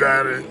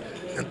 very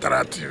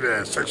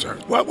interactive section.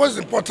 What's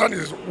important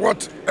is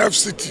what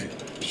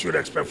FCT should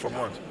expect from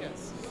us.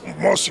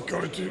 More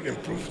security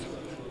improved,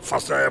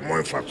 faster, more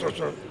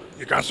infrastructure.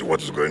 You can see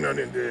what is going on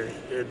in the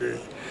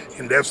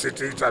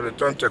FCT. It has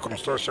returned to a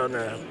construction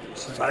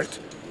site,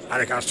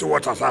 and you can see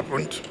what has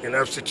happened in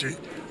FCT.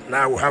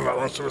 Now we have our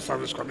own Civil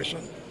Service Commission.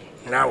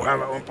 Now we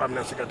have our own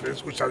permanent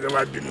secretaries, which has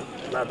never been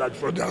like that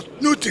before. There are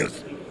new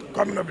things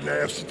coming up in the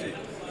FCT,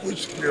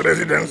 which the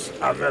residents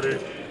are very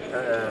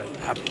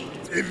happy.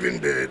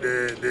 Even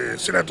the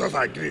senators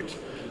agreed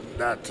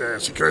that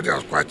security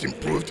has quite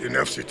improved in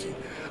FCT.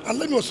 And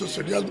let me also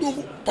say, there is no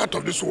part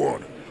of this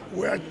world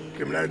where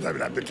criminality has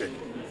been abated.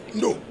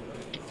 No.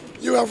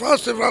 You have heard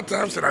several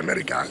times in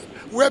America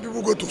where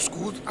people go to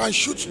schools and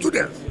shoot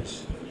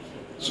students.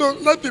 So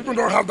let people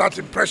not have that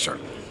impression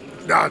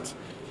that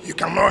you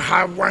cannot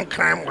have one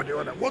crime or the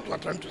other. What we're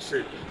trying to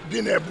say,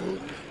 being able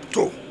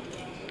to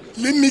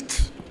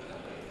limit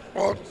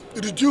or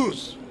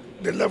reduce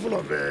the level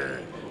of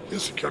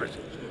insecurity.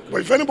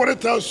 But if anybody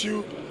tells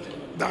you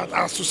that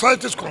as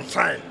society is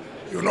concerned,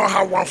 you don't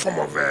have one form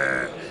of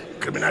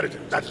criminality,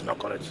 that is not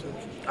correct.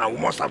 And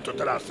we must have to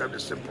tell ourselves the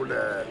simple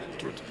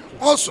truth.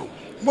 Also,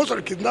 most of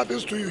the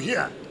kidnappings to you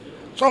here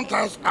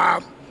sometimes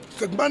are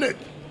segmented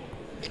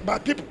by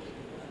people.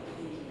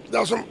 There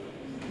are some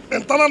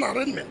internal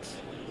arrangements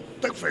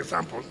Take, for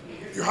example,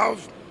 you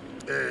have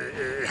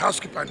a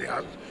housekeeper in the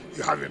house,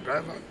 you have a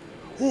driver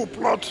who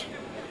plot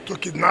to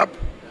kidnap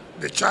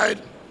the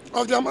child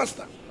of their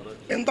master.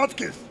 In that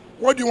case,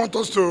 what do you want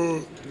us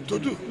to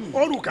do?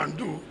 All we can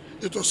do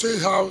is to say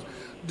how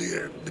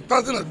the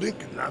person has been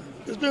kidnapped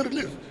is being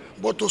released.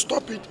 But to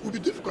stop it will be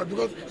difficult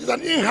because it's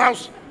an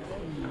in-house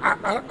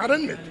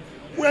arrangement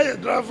where a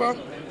driver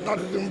that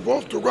is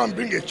involved to go and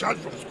bring a child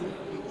from school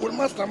will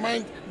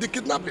mastermind the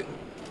kidnapping.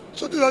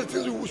 So these are the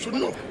things we should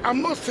know.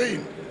 I'm not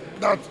saying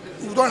that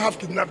we don't have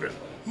kidnapping.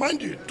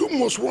 Mind you, two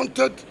most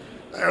wanted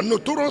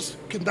notorious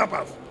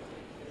kidnappers,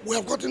 we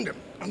have gotten them.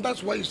 And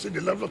that's why you see the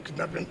level of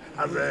kidnapping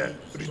has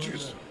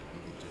reduced.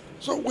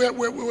 So we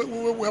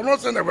are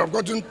not saying that we have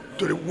gotten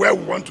to where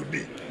we want to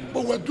be,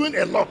 but we're doing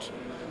a lot.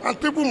 And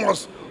people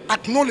must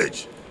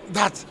acknowledge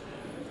that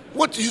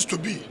what used to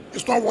be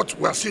is not what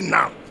we are seeing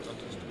now.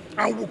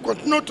 And we'll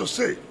continue to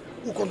say,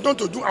 we'll continue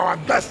to do our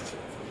best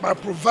by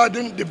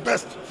providing the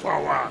best for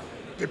our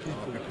people.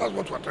 That's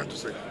what we're trying to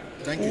say.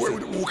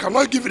 We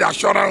cannot give you the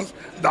assurance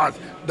that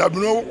there will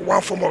be no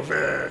one form of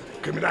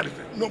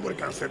criminality. Nobody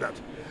can say that.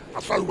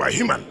 As far as we are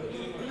human,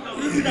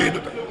 we need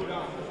it.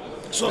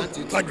 So,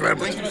 thank you very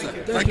much.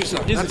 Thank you,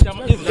 sir.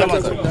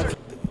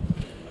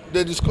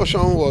 The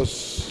discussion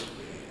was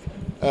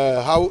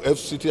how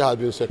FCT has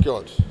been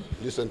secured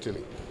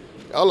recently.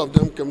 All of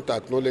them came to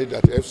acknowledge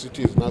that FCT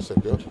is not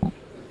secured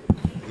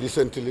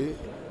recently,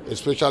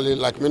 especially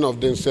like many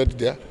of them said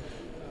there,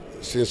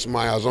 since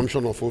my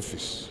assumption of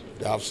office.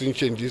 They have seen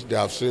changes, they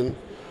have seen,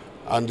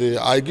 and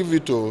I give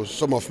it to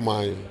some of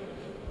my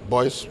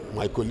boys,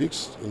 my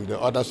colleagues in the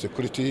other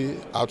security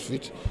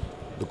outfit,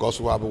 because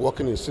we have been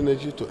working in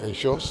synergy to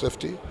ensure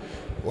safety.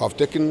 We have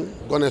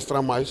gone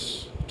extra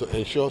miles to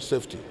ensure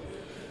safety.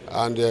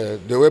 And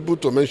they were able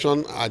to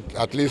mention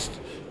at least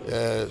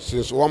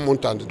since 1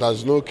 month and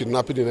there's no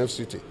kidnapping in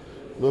FCT.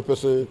 No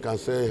person can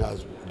say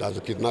there's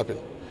a kidnapping.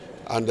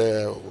 And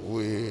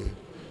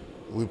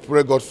we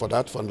pray God for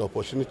that, for the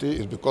opportunity.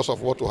 It's because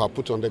of what we have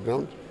put on the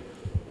ground.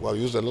 We have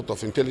used a lot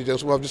of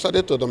intelligence. We have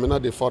decided to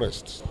dominate the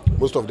forests.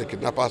 Most of the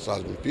kidnappers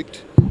have been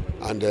picked.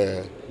 And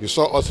you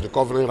saw us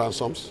recovering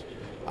ransoms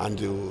and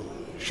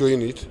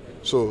showing it.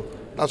 So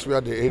that's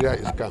where the area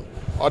is calm.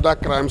 Other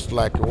crimes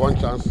like one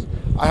chance,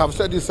 I have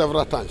said this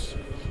several times,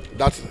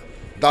 that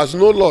there's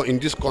no law in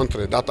this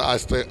country that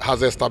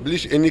has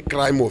established any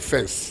crime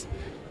offense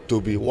to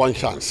be one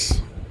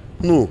chance.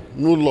 No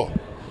law.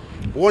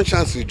 One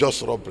chance is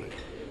just robbery.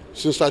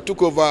 Since I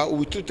took over,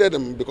 we treated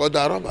them because they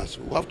are robbers.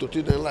 We have to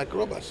treat them like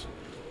robbers.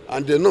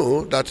 And they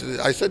know that,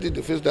 I said it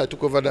the first day I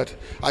took over, that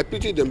I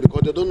pity them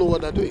because they don't know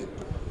what they're doing.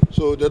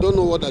 So they don't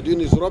know what they're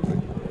doing is robbery.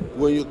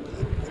 When you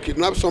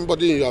kidnap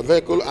somebody in your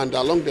vehicle and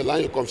along the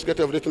line you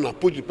confiscate everything and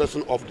push the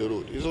person off the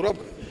road, it's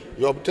robbery.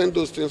 You obtain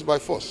those things by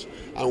force.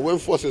 And when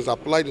force is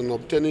applied in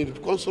obtaining it,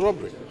 becomes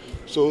robbery.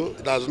 So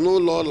there's no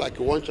law like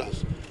one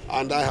chance.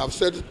 And I have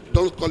said,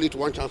 don't call it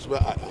one chance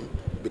where I am,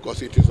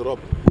 because it is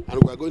robbery.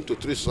 And we are going to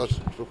treat such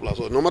people as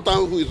well. No matter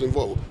who is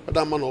involved,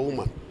 whether man or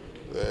woman,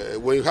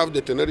 when you have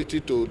the temerity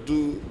to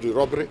do the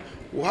robbery,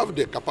 we have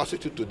the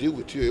capacity to deal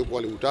with you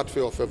equally without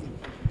fear of favor.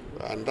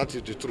 And that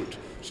is the truth.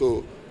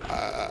 So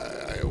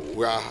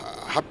we are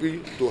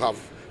happy to have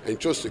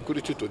ensured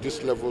security to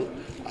this level,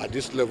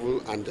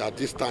 and at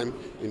this time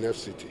in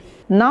FCT.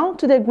 Now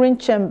to the Green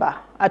Chamber.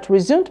 At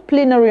resumed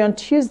plenary on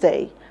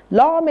Tuesday,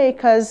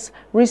 lawmakers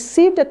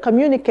received a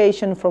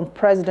communication from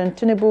President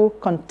Tinubu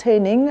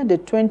containing the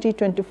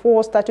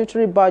 2024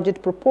 statutory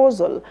budget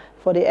proposal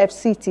for the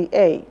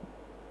FCTA.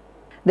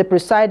 The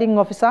presiding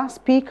officer,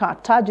 Speaker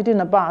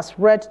Tajuddin Abbas,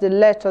 read the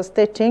letter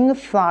stating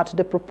that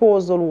the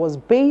proposal was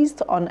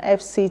based on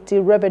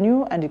FCT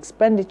revenue and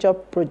expenditure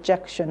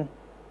projection.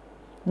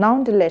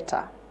 Now the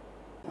letter.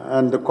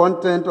 And the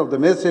content of the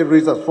message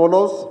reads as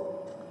follows.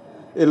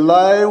 In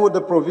line with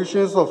the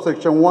provisions of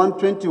Section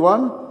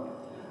 121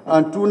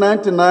 and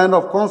 299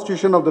 of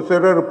Constitution of the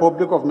Federal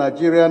Republic of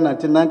Nigeria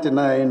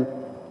 1999,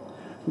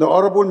 the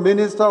Honorable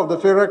Minister of the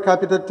Federal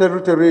Capital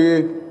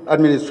Territory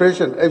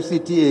Administration,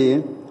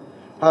 FCTA,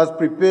 has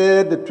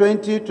prepared the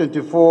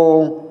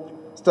 2024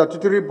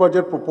 statutory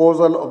budget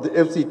proposal of the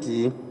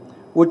FCT,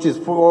 which is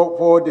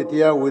forwarded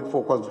herewith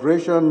for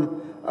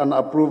consideration and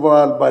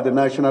approval by the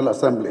National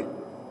Assembly.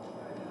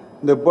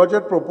 The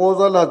budget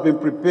proposal has been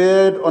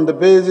prepared on the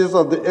basis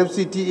of the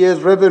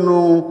FCTA's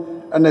revenue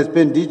and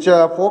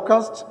expenditure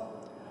forecast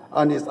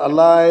and is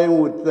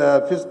aligned with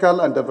the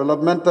fiscal and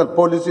developmental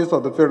policies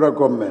of the federal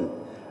government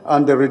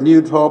and the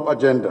renewed hope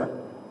agenda.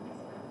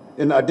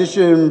 In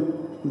addition,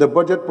 the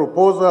budget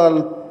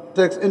proposal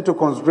takes into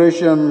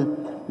consideration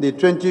the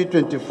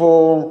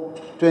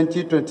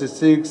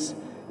 2024-2026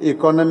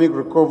 Economic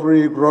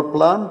Recovery Growth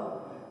Plan,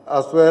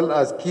 as well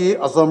as key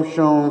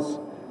assumptions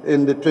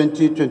in the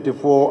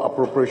 2024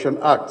 Appropriation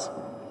Act.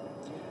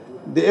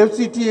 The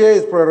FCTA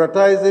is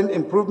prioritizing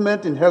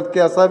improvement in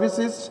healthcare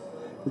services,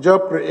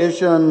 job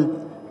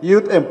creation,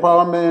 youth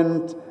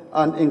empowerment,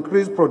 and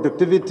increased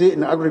productivity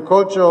in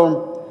agriculture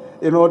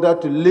in order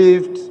to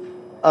lift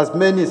as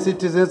many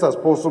citizens as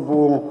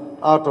possible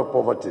out of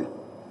poverty.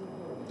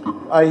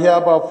 I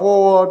hereby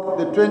forward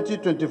the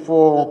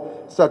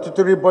 2024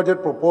 statutory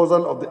budget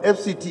proposal of the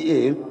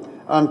FCTA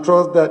and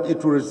trust that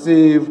it will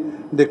receive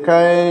the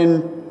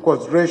kind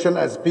consideration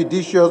and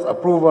expeditious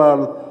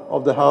approval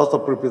of the House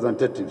of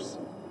Representatives.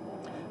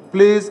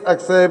 Please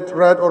accept,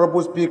 Right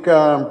Honorable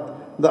Speaker,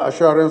 the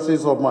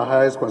assurances of my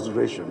highest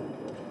consideration.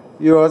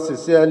 Yours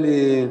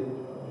sincerely,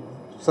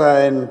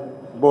 signed,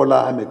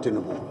 Bola Ahmed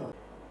Tinubu.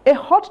 A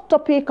hot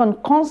topic on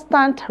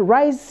constant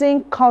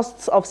rising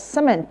costs of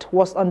cement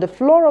was on the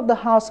floor of the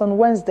House on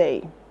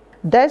Wednesday.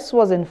 This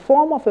was in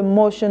form of a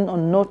motion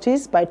on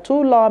notice by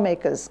two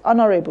lawmakers,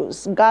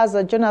 Honorables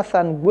Gaza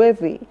Jonathan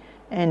Gwevi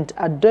and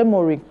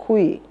Ademori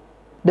Kui.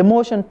 The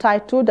motion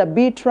titled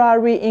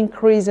 "Arbitrary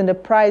Increase in the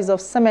Price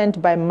of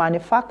Cement by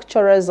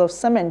Manufacturers of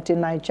Cement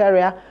in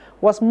Nigeria"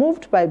 was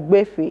moved by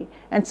Gwevi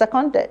and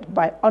seconded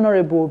by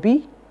Honorable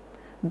Obi.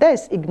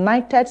 This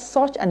ignited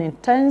such an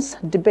intense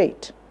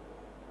debate.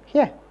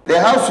 Here. The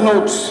House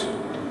notes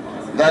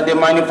that the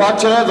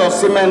manufacturers of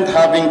cement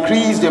have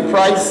increased the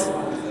price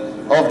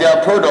of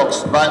their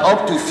products by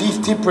up to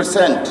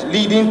 50%,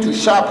 leading to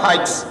sharp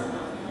hikes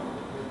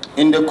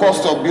in the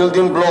cost of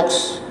building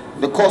blocks,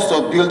 the cost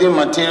of building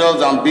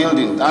materials and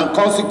buildings, and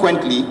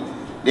consequently,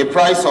 the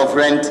price of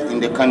rent in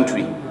the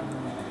country.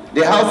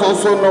 The House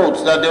also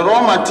notes that the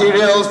raw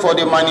materials for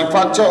the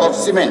manufacture of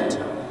cement,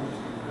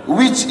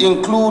 which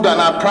include and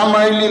are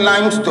primarily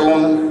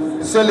limestone,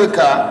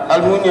 silica,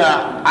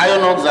 alumina,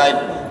 iron oxide,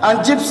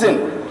 and gypsum,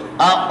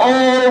 are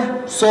all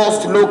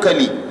sourced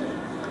locally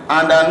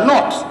and are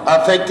not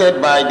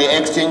affected by the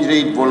exchange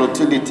rate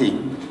volatility.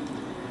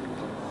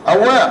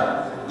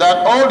 Aware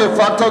that all the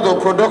factors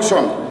of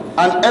production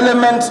and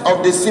elements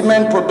of the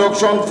cement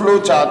production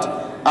flowchart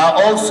are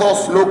all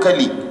sourced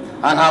locally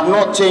and have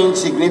not changed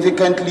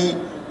significantly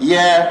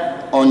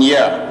year on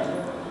year.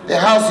 The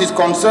House is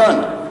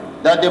concerned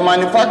that the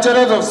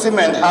manufacturers of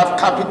cement have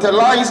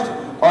capitalized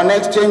on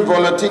exchange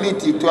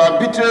volatility to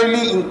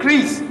arbitrarily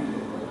increase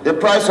the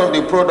price of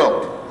the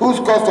product, whose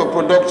cost of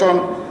production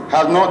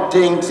has not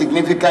changed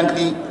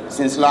significantly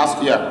since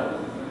last year.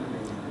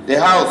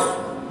 The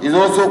House is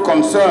also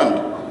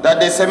concerned that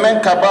the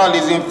cement cabal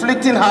is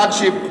inflicting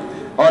hardship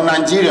on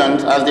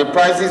Nigerians as the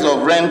prices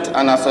of rent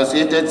and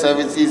associated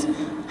services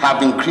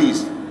have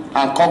increased,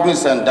 and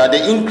cognizant that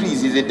the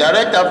increase is a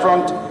direct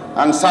affront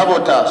and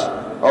sabotage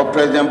of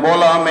President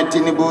Bola Ahmed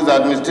Tinubu's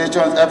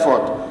administration's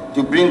effort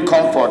to bring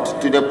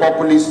comfort to the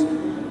populace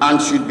and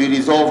should be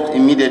resolved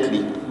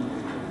immediately.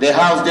 The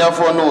House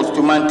therefore notes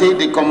to mandate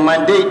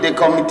the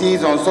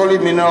committees on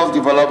solid minerals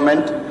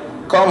development,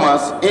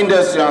 commerce,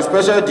 industry, and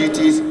special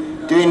duties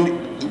to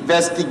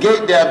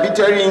investigate the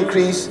arbitrary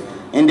increase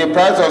in the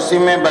price of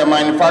cement by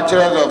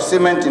manufacturers of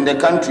cement in the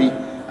country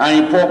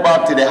and report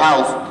back to the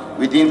House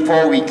within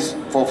 4 weeks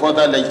for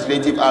further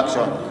legislative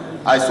action.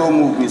 I so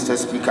move, Mr.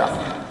 Speaker.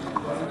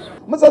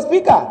 Mr.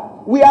 Speaker,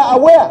 we are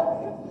aware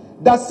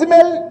that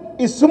cement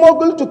is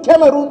smuggled to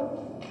Cameroon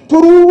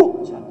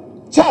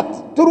through Chad,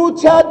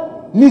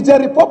 Niger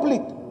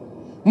Republic.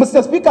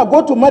 Mr. Speaker,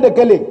 go to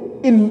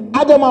Madagali in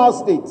Adamawa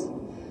State.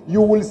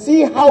 You will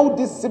see how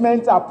these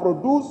cements are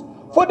produced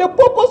for the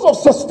purpose of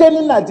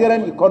sustaining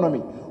Nigerian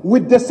economy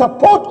with the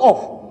support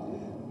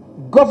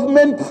of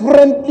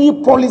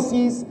government-friendly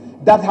policies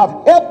that have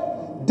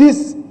helped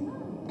these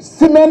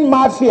cement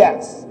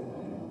mafias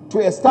to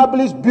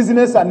establish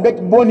business and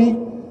make money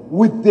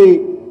with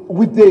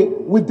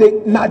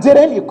the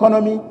Nigerian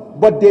economy,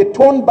 but they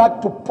turn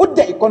back to put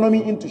the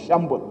economy into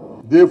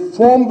shambles. They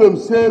form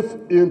themselves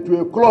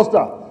into a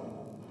cluster,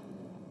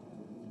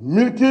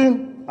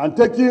 milking and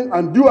taking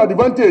undue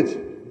advantage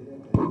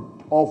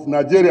of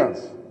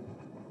Nigerians.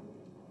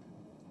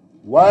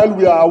 While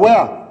we are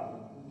aware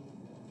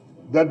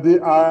that they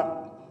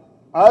are,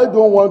 I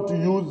don't want to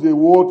use the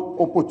word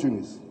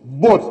opportunists,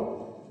 but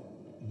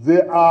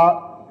they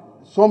are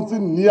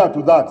something near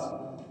to that.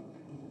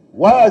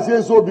 Why I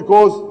say so?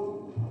 Because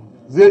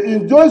they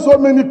enjoy so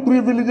many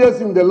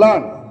privileges in the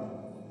land.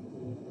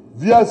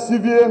 Via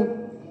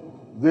civilian,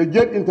 they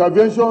get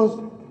interventions,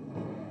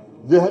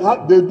 they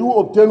do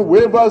obtain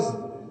waivers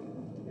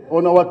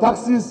on our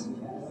taxes,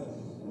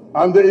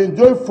 and they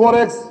enjoy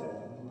forex,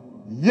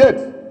 yet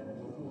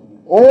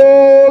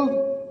all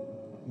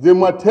the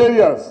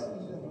materials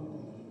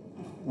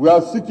we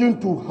are seeking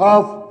to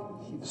have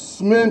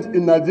cement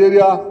in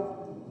Nigeria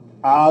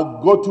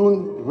are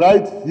gotten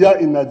right here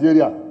in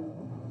Nigeria.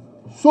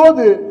 So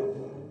the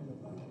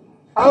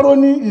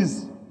irony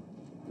is,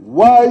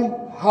 why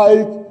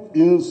hike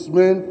in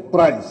cement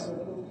price?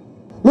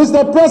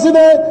 Mr.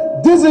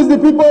 President, this is the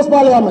People's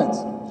Parliament.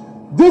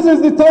 This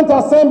is the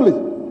 10th Assembly.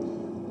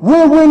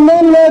 We will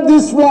not let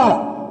this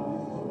fly.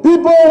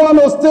 People want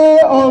to stay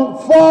on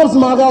Forbes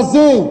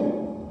magazine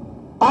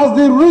as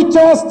the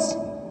richest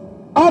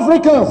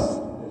Africans,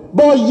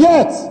 but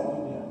yet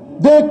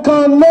they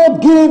cannot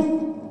give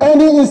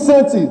any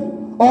incentive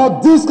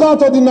or discount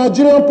to the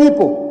Nigerian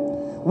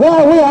people. Why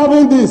are we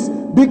having this?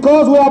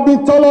 Because we have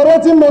been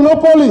tolerating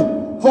monopoly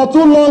for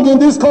too long in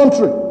this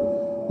country.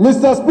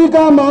 Mr.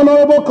 Speaker, my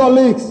honorable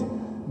colleagues,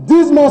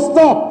 this must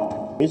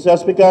stop. Mr.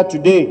 Speaker,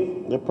 today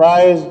the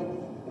price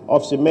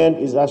of cement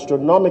is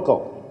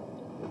astronomical.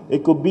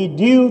 It could be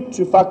due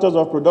to factors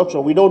of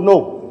production. We don't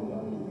know.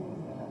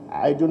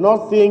 I do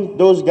not think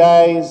those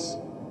guys,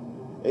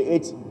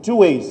 it's two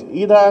ways.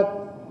 Either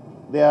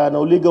they are an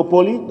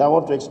oligopoly that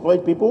want to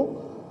exploit people,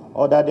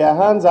 or that their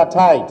hands are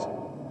tied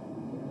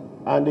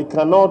and they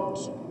cannot,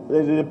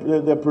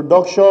 the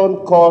production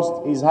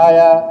cost is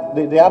higher.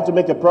 They have to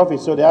make a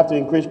profit, so they have to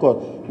increase cost.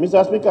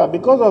 Mr. Speaker,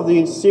 because of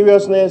the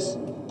seriousness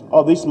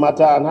of this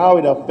matter and how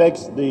it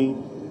affects the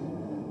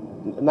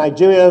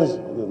Nigerians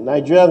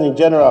in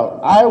general,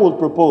 I would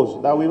propose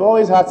that we've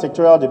always had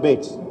sectorial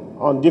debates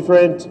on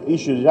different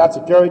issues. We've had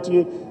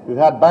security, we've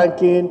had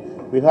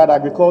banking, we've had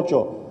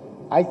agriculture.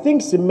 I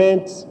think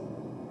cement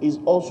is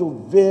also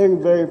very,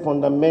 very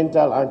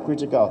fundamental and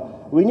critical.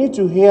 We need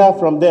to hear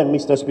from them,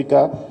 Mr.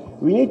 Speaker.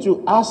 We need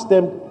to ask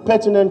them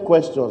pertinent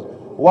questions.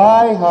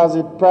 Why has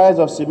the price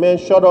of cement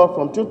shot up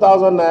from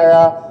 2,000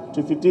 naira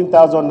to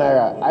 15,000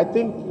 naira? I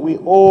think we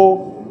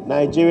owe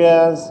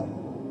Nigerians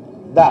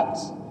that.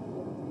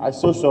 I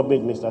so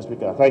submit, Mr.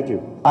 Speaker. Thank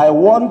you. I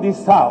want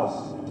this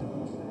House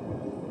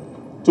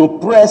to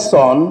press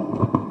on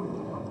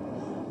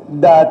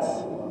that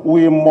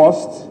we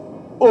must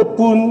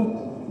open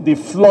the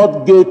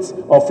floodgate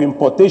of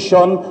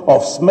importation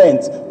of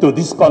cement to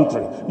this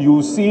country.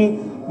 You see,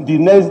 the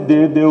next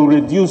day they will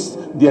reduce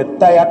the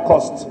entire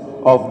cost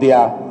of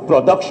their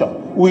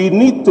production. We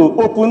need to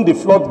open the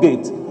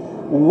floodgate.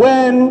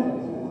 When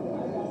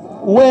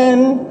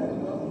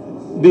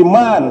the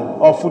man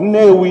of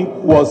Newi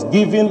was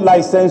given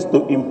license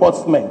to import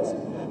cement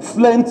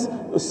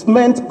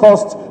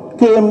cost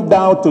came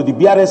down to the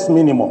barest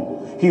minimum.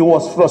 He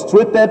was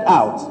frustrated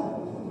out.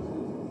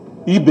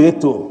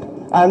 Ibeto.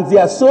 And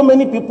there are so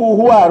many people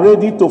who are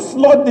ready to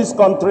flood this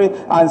country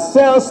and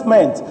sell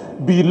cement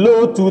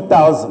below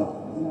 2,000.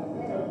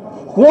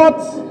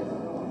 What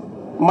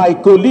my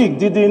colleague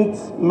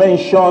didn't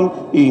mention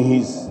in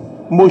his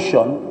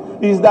motion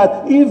is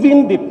that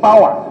even the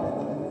power,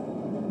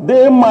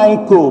 they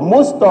mine coal.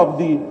 Most of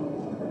the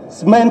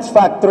cement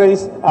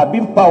factories are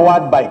being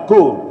powered by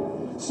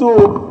coal.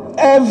 So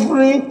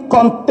every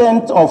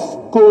content of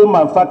coal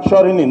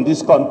manufacturing in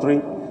this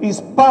country is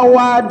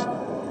powered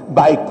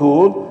by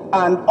coal,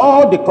 and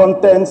all the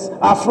contents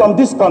are from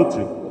this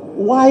country.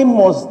 Why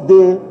must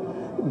they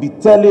be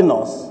telling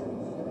us,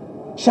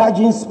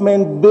 charging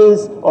cement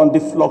based on the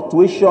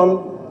fluctuation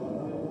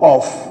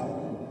of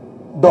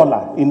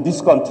dollar in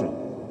this country?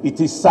 It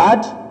is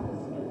sad.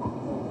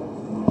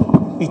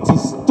 It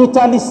is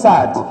totally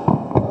sad,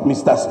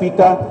 Mr.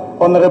 Speaker,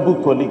 honorable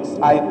colleagues.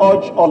 I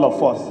urge all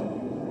of us.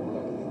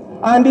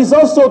 And it's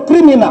also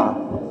criminal.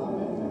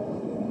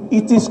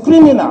 It is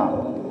criminal.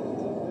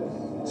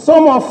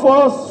 Some of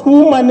us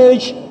who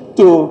manage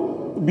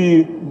to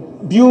be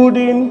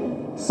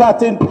building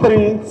certain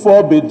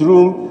 3-4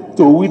 bedroom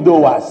to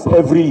widowers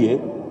every year,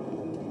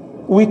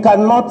 we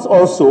cannot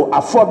also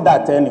afford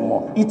that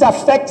anymore. It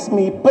affects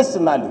me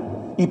personally.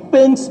 It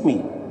pains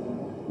me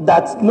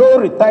that no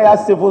retired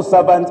civil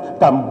servant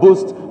can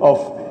boast of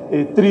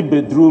a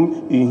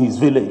 3-bedroom in his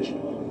village.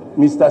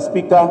 Mr.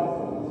 Speaker,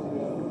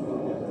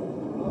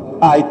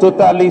 I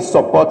totally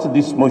support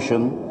this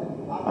motion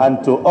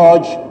and to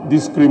urge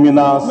these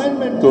criminals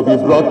to be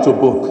brought to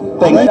book.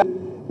 Thank you.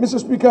 Mr.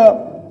 Speaker,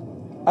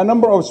 a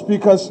number of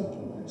speakers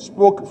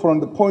spoke from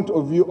the point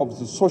of view of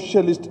the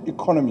socialist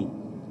economy.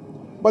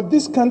 But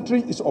this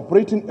country is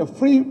operating a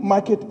free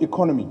market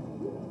economy.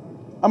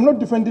 I'm not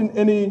defending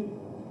any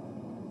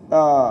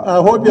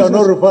I hope you are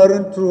not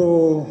referring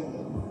to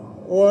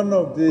one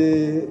of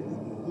the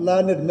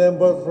learned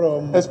members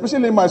from...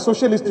 Especially my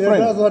socialist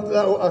friend. That's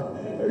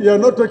what, you're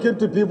not talking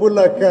to people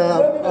like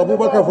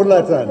Abubakar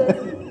Fulatan.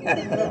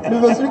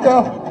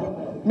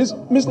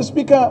 Mr.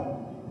 Speaker,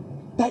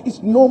 there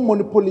is no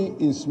monopoly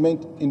in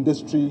cement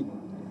industry,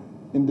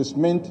 in the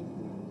cement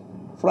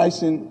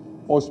pricing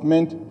or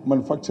cement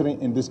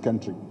manufacturing in this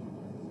country.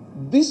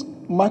 This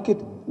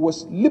market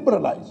was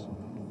liberalized.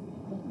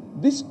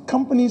 These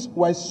companies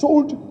were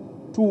sold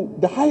to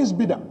the highest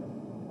bidder.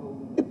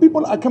 If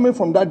people are coming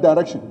from that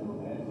direction,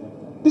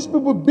 these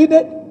people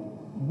bidded,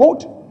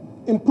 bought,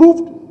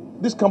 improved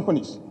these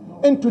companies.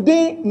 And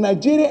today,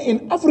 Nigeria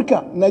in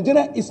Africa,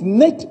 Nigeria is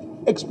net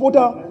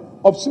exporter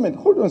of cement.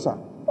 Hold on, sir.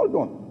 Hold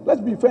on.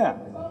 Let's be fair.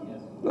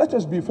 Let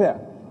us be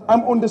fair.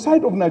 I'm on the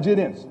side of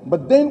Nigerians,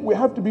 but then we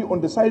have to be on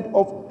the side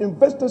of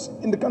investors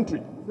in the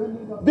country.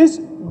 These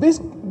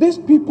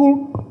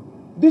people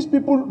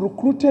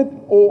recruited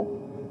or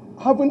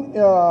having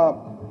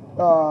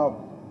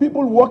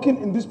people working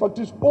in these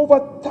factories, over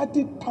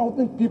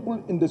 30,000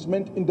 people in the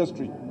cement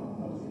industry.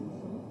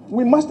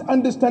 We must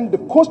understand the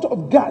cost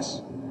of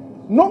gas.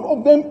 None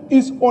of them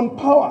is on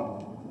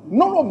power.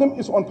 None of them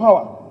is on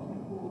power.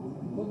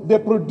 They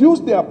produce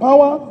their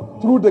power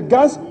through the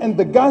gas, and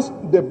the gas,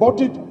 they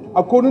bought it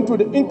according to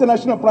the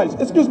international price.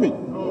 Excuse me.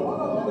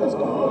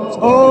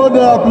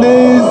 Order,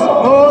 please.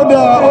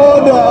 Order.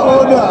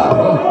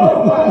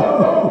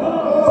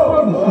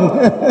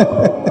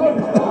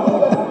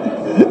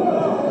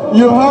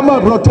 You hammer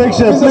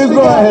protection. Please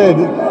go ahead.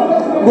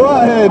 Go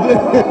ahead.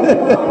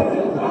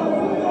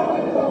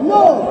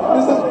 No,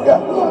 Mr. Speaker.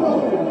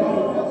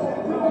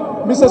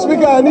 Mr.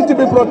 Speaker, I need to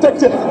be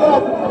protected.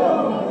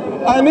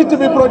 I need to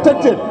be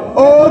protected.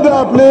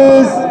 Order,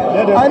 please.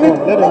 I need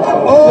order.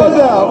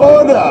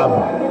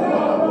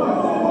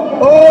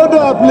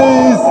 Order,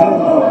 please.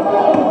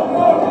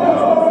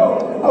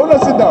 I will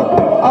not sit down.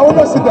 I will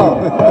not sit down.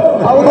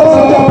 I will not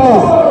sit down,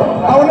 please.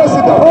 I will not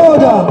sit down.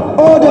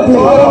 Order, please.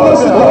 I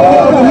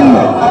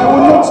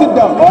will not sit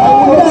down. I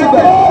will not sit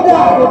down.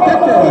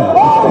 Protected.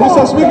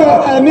 Mr. Speaker,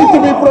 I need to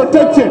be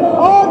protected.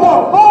 Order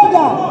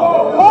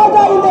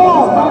in the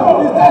house.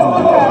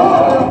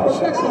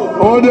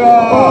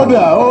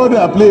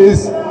 Order,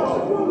 please.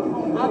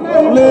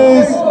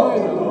 Please,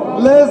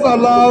 let's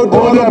allow the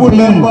honorable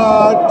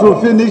member to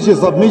finish his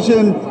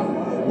submission.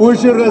 We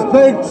should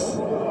respect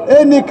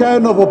any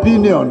kind of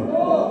opinion.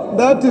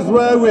 That is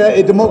why we are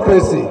a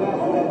democracy.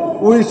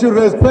 We should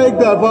respect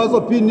the adverse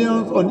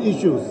opinions on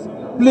issues.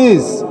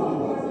 Please,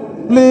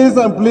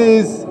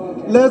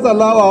 let's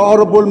allow our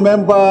honorable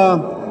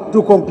member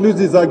to conclude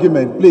his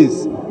argument,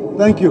 please.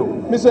 Thank you.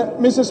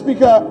 Mr.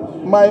 Speaker,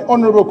 my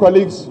honorable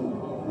colleagues,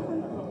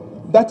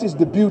 that is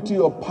the beauty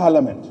of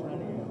Parliament.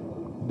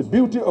 The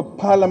beauty of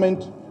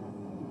Parliament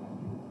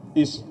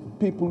is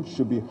people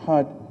should be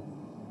heard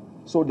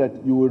so that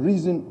you will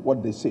reason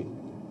what they say.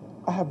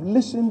 I have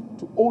listened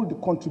to all the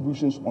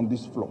contributions on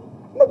this floor.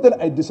 Not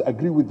that I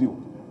disagree with you,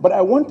 but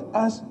I want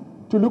us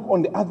to look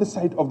on the other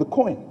side of the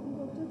coin.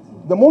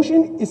 The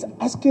motion is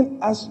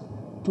asking us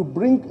to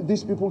bring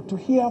these people to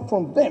hear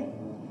from them.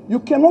 You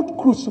cannot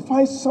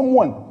crucify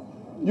someone.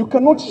 You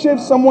cannot shave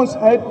someone's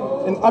head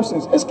in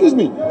absence. Excuse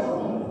me.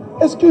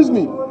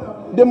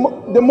 The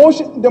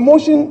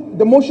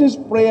motion's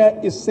prayer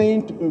is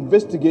saying to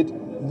investigate,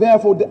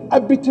 therefore, the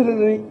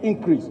arbitrary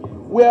increase.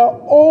 We are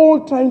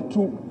all trying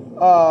to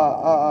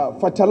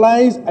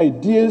fertilize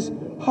ideas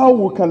how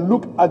we can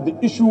look at the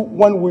issue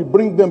when we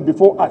bring them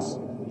before us.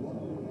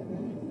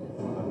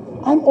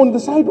 I'm on the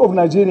side of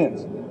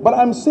Nigerians, but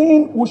I'm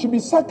saying we should be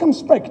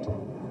circumspect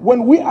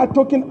when we are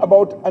talking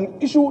about an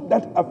issue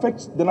that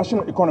affects the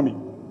national economy.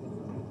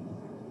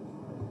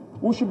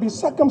 We should be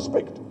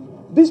circumspect.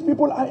 These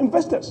people are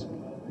investors.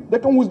 They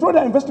can withdraw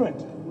their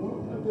investment.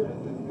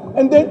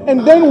 And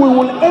then we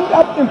will end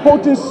up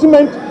importing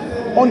cement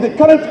on the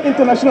current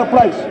international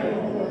price.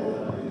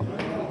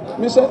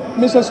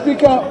 Mr.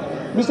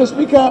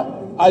 Speaker,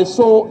 I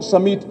so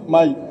submit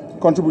my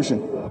contribution.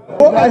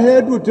 Go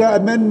ahead with your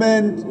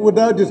amendment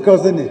without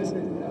discussing it.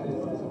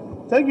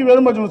 Thank you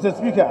very much, Mr.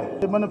 Speaker.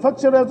 The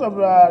manufacturers of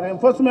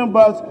reinforcement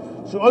bars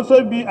should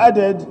also be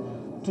added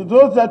to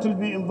those that will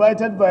be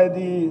invited by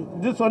these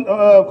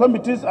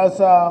committees as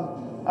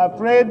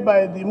prayed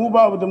by the mover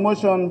of the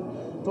motion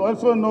to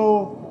also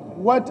know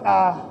what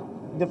are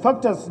the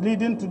factors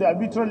leading to the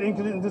arbitrary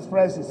increase in these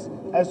prices.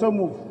 I so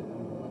move.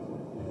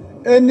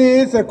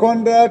 Any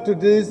seconder to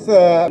this?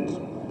 I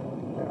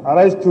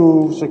rise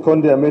to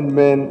second the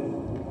amendment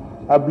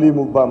ably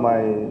moved by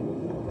my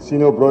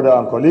senior brother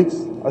and colleagues.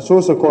 I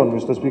so second,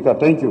 Mr. Speaker.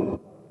 Thank you.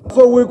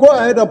 So we go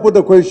ahead and put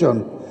the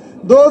question.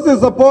 Those in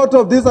support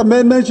of this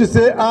amendment should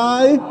say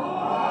aye.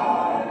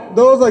 Aye.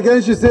 Those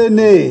against should say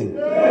nay.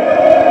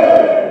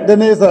 Nay. The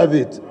nays have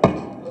it.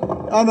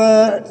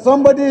 And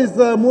somebody is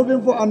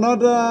moving for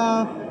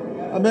another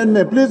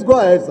amendment. Please go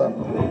ahead, sir.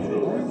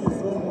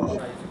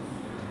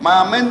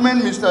 My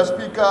amendment, Mr.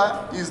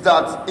 Speaker, is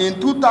that in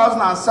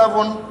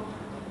 2007,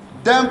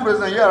 then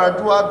President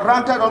Yar'Adua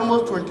granted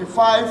almost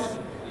 25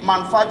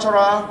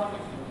 manufacturers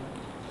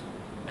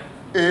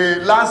a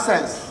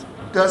license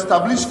to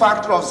establish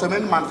factory of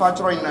cement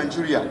manufacturer in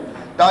Nigeria.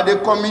 That the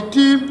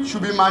committee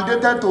should be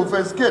mandated to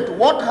investigate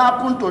what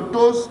happened to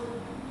those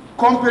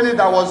companies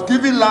that was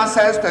given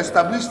license to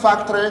establish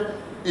factory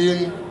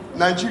in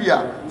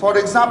Nigeria. For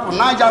example,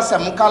 Niger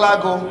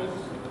Semukalago,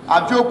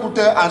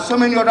 Abeokuta, and so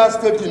many other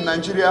states in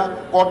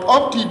Nigeria. But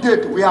up to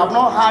date, we have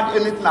not heard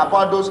anything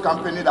about those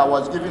companies that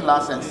was given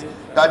license.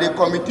 That the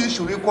committee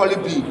should equally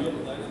be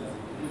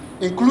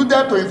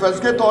included to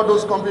investigate all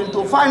those companies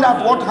to find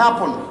out what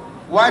happened,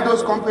 why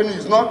those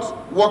companies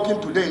not working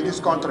today in this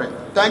country.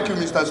 Thank you,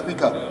 Mr.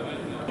 Speaker.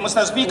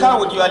 Mr. Speaker,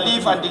 with your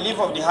leave and the leave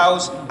of the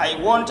House, I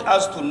want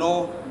us to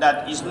know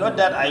that it's not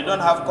that I don't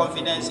have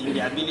confidence in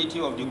the ability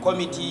of the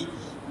committee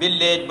being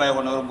led by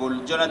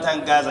Honorable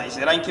Jonathan Gaza, is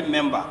a ranking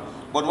member.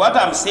 But what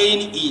I'm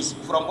saying is,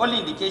 from all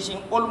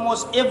indication,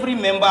 almost every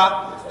member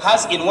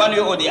has in one way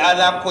or the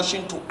other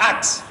caution to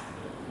act,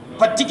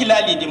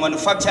 particularly the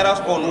manufacturers,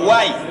 on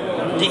why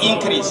the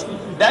increase.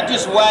 That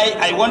is why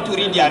I want to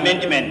read the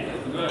amendment.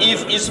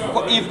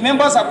 If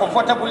members are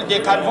comfortable, they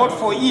can vote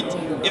for it.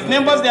 If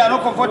members they are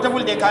not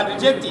comfortable, they can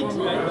reject it.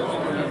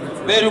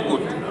 Very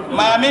good.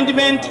 My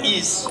amendment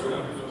is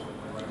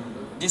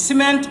the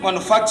cement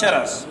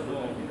manufacturers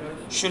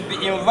should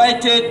be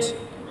invited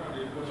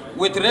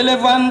with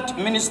relevant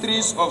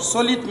ministries of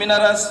solid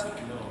minerals,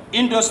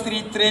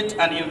 industry, trade,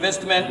 and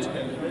investment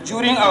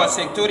during our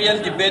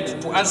sectorial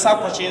debate to answer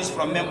questions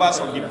from members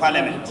of the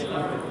parliament.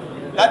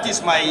 That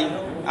is my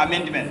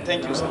amendment.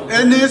 Thank you, sir.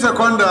 Any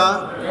seconder,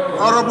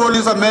 honorable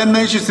this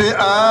amendment should say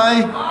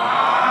aye.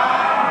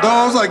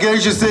 Those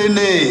against should say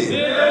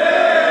nay.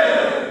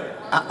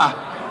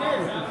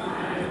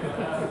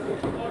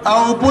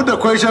 I will put the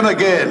question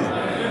again.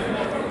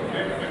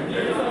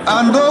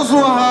 And those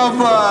who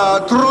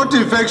have throat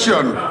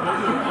infection,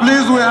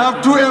 please, we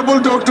have 2 able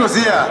doctors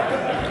here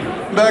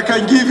that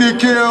can give you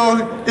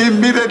care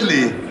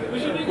immediately.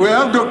 We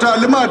have Dr.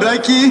 Alima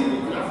Adaki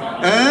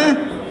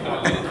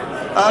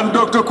and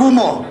Dr.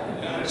 Kumo.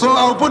 So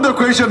I'll put the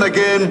question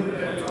again.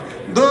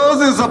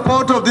 Those in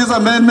support of this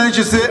amendment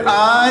should say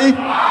aye.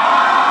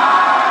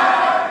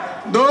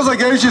 Those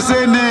against should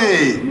say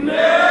nay.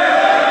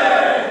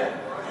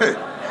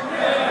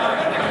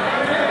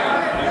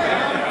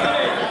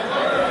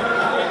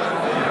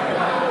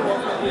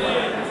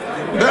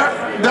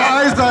 The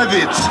ayes have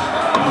it.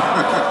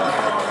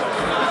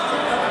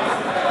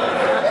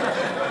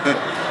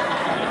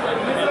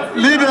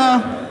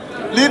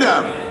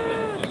 Leader,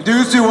 do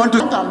you still want to?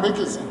 What I'm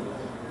making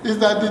is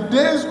that the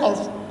days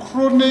of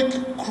chronic,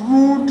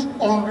 crude,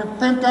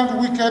 unrepentant,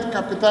 wicked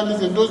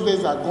capitalism in those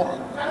days are gone.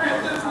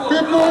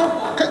 People,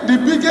 the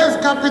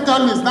biggest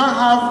capitalists now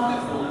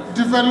have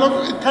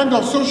developed a kind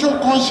of social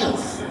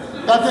conscience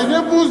that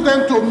enables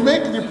them to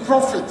make the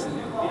profit.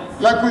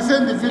 Like we say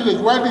in the village,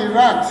 where the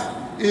rat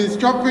is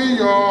chopping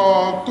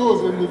your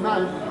toes in the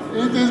night,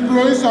 it is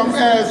blowing some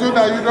air so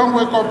that you don't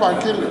wake up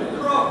and kill it.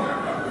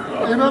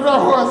 In other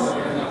words,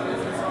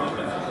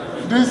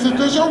 the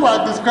situation we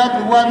are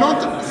describing, we are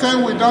not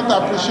saying we don't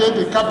appreciate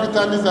the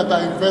capitalists that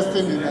are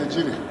investing in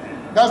Nigeria.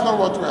 That's not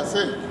what we are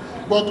saying.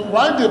 But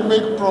while they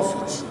make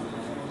profits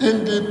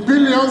in the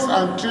billions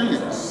and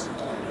trillions,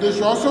 they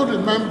should also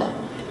remember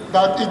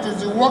that it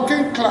is the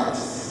working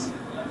class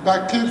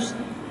that keeps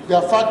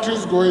their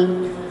factories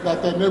going,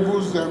 that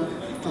enables them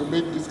to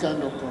make this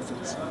kind of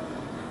profits.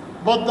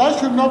 But that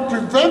should not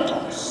prevent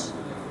us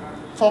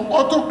from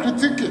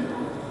auto-critiquing,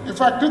 in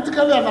fact,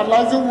 critically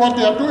analyzing what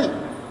they are doing.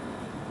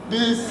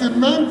 The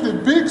cement, the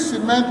big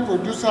cement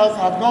producers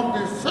have not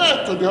been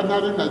fair to the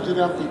ordinary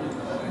Nigerian people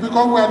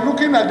because we are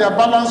looking at their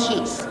balance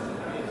sheets.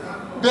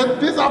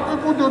 These are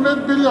people who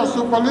donate billions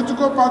to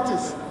political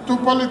parties, to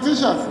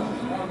politicians.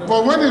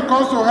 But when it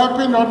comes to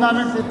helping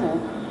ordinary people,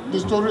 the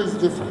story is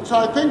different. So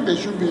I think they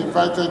should be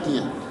invited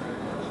here.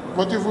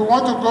 But if we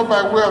want to go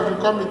by way of the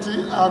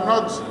committee, I'm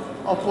not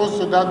opposed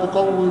to that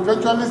because we will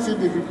eventually see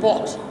the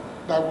report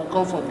that will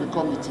come from the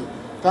committee.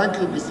 Thank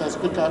you, Mr.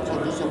 Speaker, for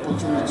this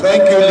opportunity.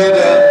 Thank you,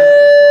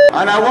 Leader.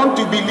 And I want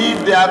to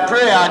believe their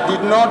prayer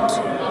did not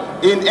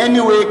in any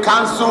way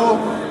cancel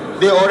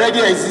the already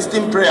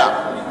existing prayer.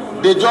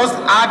 They just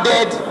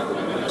added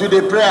to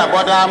the prayer,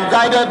 but I'm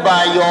guided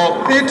by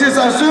your... It is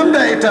assumed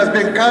that it has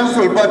been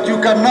cancelled, but you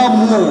cannot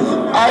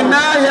move. I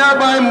now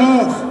hereby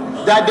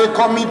move that the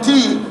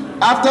committee,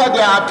 after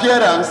their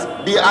appearance,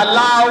 be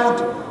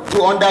allowed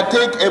to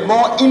undertake a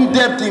more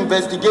in-depth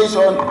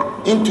investigation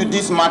into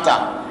this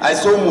matter. I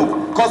so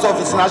move, because of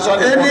its national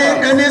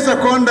importance. Any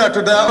seconder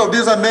to that of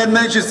this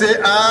amendment should say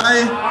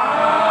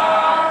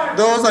aye.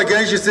 Those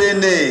against should say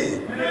nay.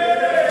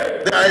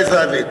 The ayes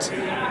have it.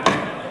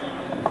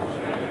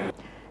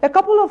 A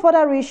couple of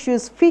other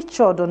issues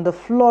featured on the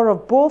floor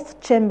of both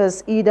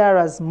chambers either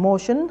as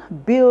motion,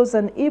 bills,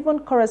 and even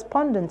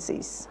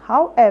correspondences.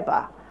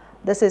 However,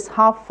 this is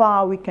how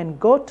far we can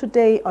go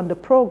today on the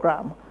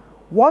program.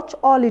 Watch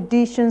all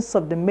editions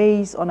of The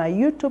Maze on our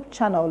YouTube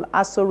channel,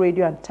 ASO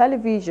Radio and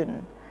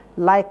Television.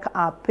 Like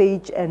our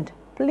page and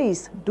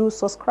please do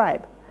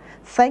subscribe.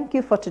 Thank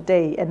you for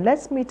today, and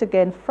let's meet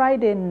again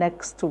Friday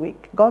next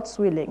week, God's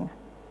willing.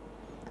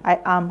 I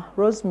am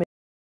Rosemary.